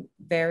something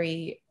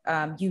very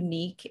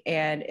unique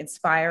and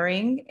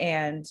inspiring.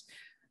 And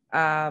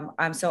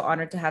I'm so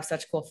honored to have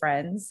such cool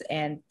friends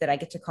and that I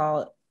get to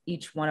call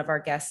each one of our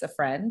guests a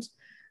friend.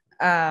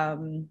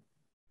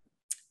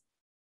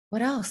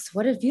 What else?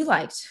 What have you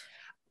liked?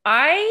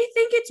 I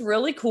think it's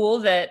really cool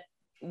that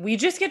we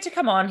just get to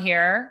come on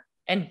here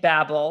and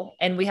babble.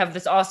 And we have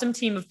this awesome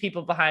team of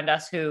people behind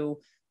us who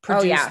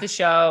produce the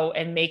show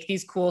and make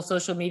these cool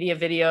social media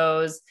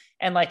videos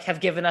and like have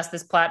given us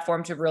this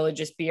platform to really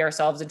just be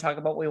ourselves and talk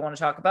about what we want to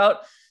talk about.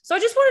 So I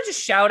just wanted to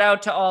shout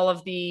out to all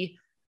of the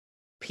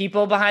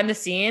people behind the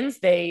scenes.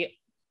 They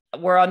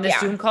were on this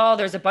Zoom call.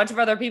 There's a bunch of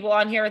other people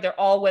on here. They're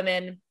all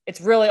women.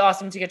 It's really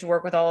awesome to get to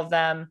work with all of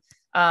them.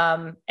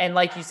 And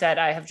like you said,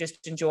 I have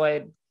just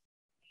enjoyed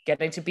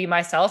getting to be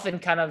myself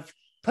and kind of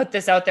put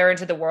this out there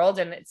into the world.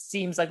 And it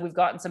seems like we've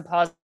gotten some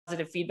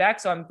positive feedback.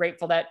 So I'm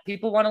grateful that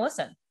people want to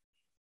listen.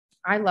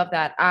 I love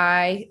that.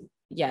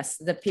 Yes,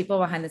 the people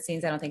behind the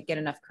scenes, I don't think get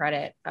enough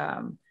credit.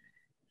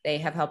 They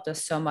have helped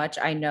us so much.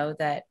 I know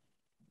that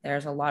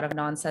there's a lot of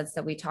nonsense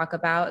that we talk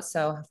about.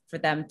 So for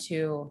them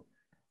to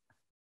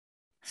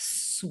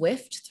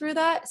sift through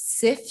that,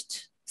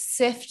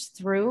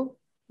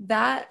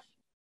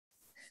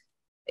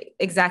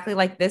 exactly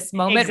like this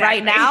moment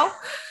right now,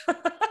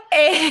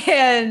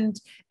 and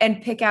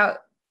pick out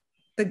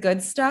the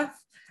good stuff.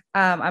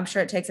 I'm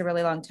sure it takes a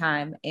really long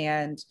time,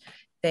 and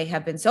they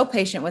have been so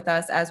patient with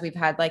us as we've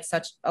had like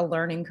such a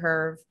learning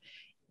curve.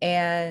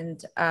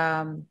 And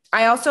I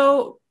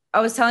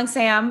was telling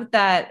Sam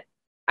that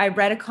I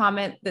read a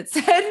comment that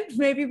said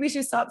maybe we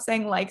should stop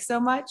saying like so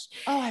much.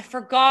 Oh, I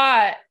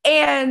forgot.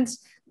 And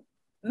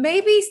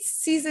maybe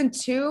season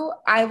 2,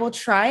 I will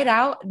try it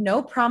out.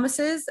 No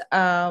promises.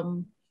 But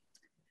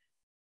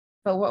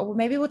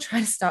maybe we'll try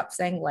to stop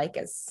saying like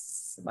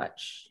as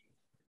much.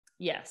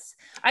 Yes.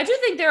 I do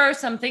think there are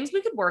some things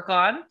we could work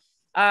on.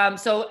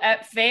 So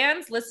at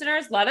fans,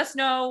 listeners, let us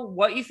know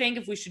what you think,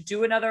 if we should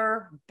do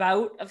another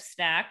bout of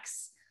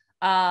snacks.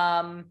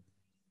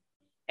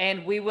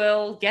 And we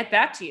will get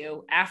back to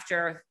you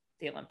after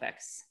the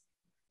Olympics.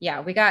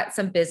 Yeah, we got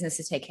some business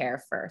to take care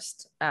of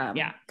first.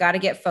 Got to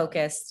get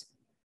focused.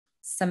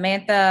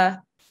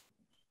 Samantha,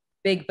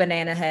 big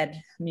banana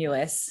head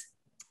Mewis.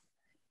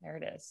 There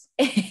it is.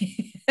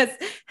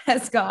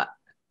 has got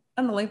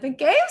an Olympic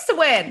Games to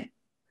win.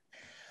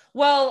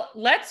 Well,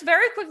 let's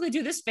very quickly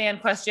do this fan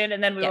question,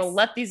 and then we will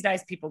let these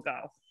nice people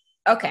go.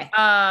 Okay.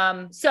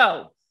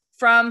 So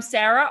from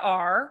Sarah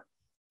R.,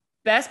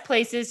 best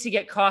places to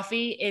get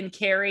coffee in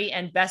Cary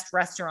and best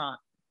restaurant.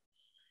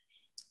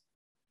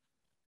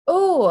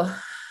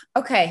 Oh,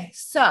 okay.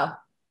 So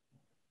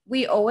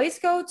we always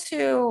go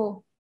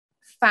to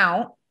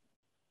Fount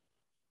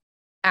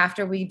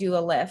after we do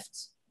a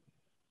lift.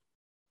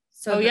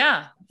 So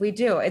we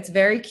do. It's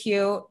very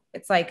cute.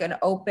 It's like an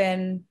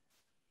open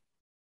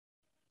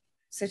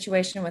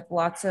situation with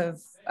lots of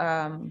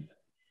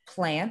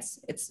plants.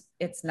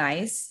 It's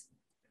nice.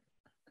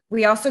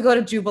 We also go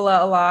to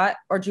Jubala a lot,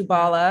 or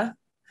Jubala,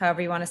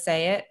 however you want to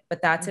say it,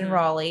 but that's in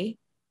Raleigh.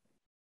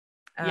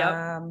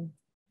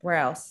 Where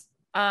else?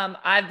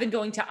 I've been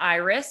going to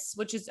Iris,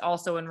 which is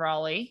also in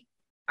Raleigh.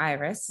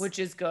 Iris, which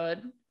is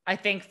good. I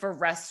think for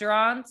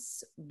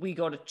restaurants, we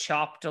go to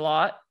Chopped a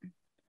lot.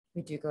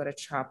 We do go to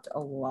Chopped a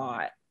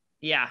lot.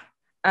 Yeah.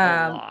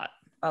 A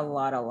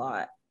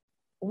lot.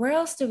 Where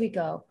else do we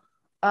go?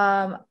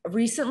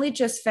 Recently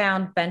just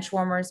found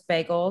Benchwarmers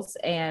Bagels,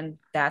 and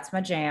that's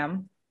my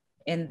jam,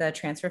 in the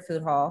transfer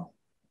food hall.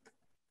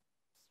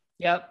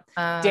 Yep.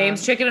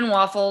 Dame's Chicken and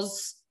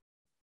Waffles.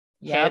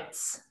 Yep.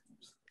 Hits.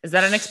 Is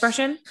that an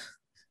expression?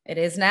 It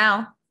is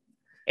now.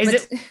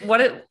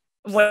 What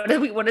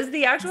is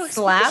the actual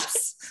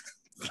slaps?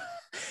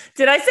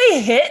 Did I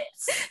say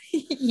hits?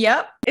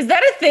 Yep. Is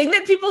that a thing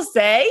that people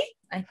say?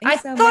 I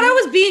thought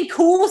I was being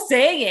cool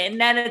saying it,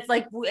 and then it's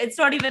like, it's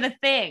not even a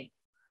thing.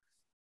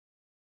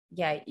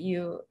 Yeah,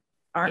 you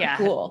aren't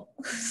cool.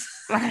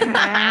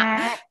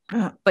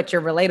 But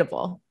you're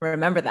relatable.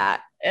 Remember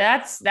that.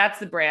 That's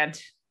the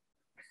brand.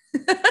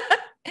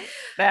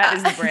 That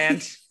is the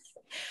brand.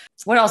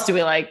 What else do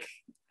we like?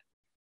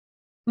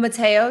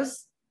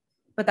 Mateo's,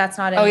 but that's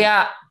not it. Oh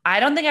yeah, I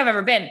don't think I've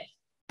ever been.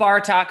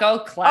 Bar Taco,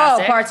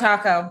 classic. Oh, Bar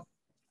Taco.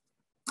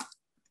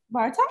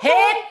 Bar Taco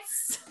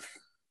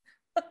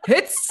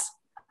hits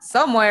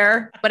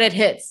somewhere, but it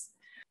hits.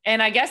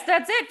 And I guess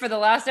that's it for the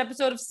last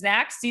episode of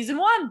Snacks Season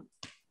 1.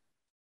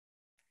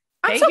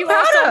 Thank you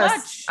all so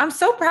much. I'm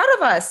so proud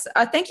of us.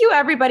 Thank you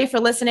everybody for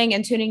listening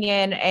and tuning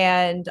in,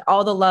 and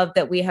all the love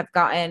that we have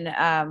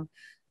gotten.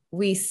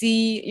 We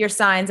see your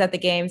signs at the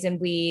games, and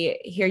we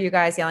hear you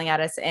guys yelling at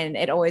us, and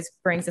it always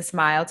brings a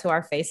smile to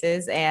our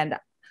faces. And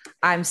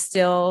I'm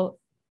still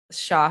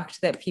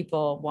shocked that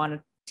people wanted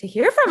to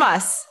hear from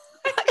us.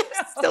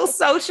 Still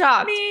so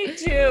shocked. Me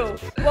too.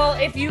 Well,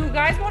 if you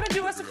guys want to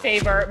do us a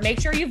favor, make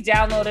sure you've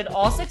downloaded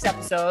all 6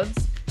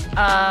 episodes.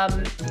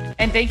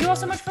 And thank you all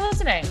so much for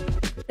listening.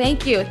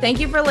 Thank you. Thank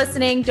you for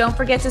listening. Don't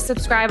forget to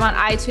subscribe on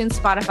iTunes,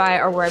 Spotify,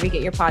 or wherever you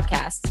get your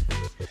podcasts.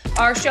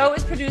 Our show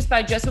is produced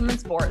by Just Women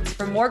Sports.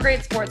 For more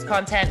great sports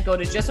content, go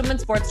to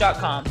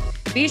justwomensports.com.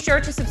 Be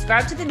sure to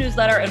subscribe to the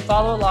newsletter and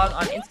follow along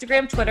on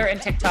Instagram, Twitter, and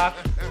TikTok.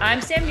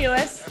 I'm Sam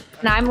Mewis.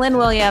 And I'm Lynn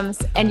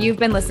Williams, and you've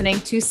been listening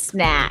to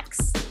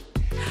Snacks.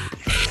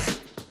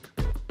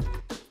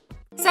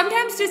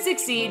 Sometimes to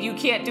succeed, you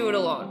can't do it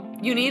alone.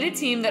 You need a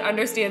team that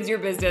understands your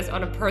business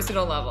on a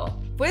personal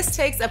level. WIS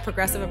takes a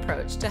progressive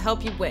approach to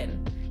help you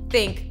win.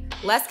 Think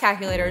less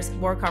calculators,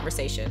 more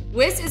conversation.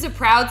 WIS is a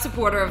proud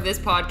supporter of this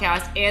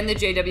podcast and the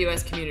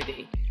JWS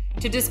community.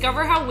 To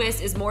discover how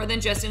WIS is more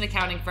than just an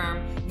accounting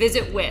firm,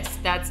 visit WIS.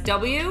 That's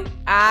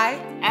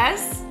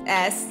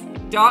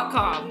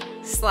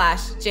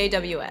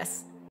WISS.com/JWS.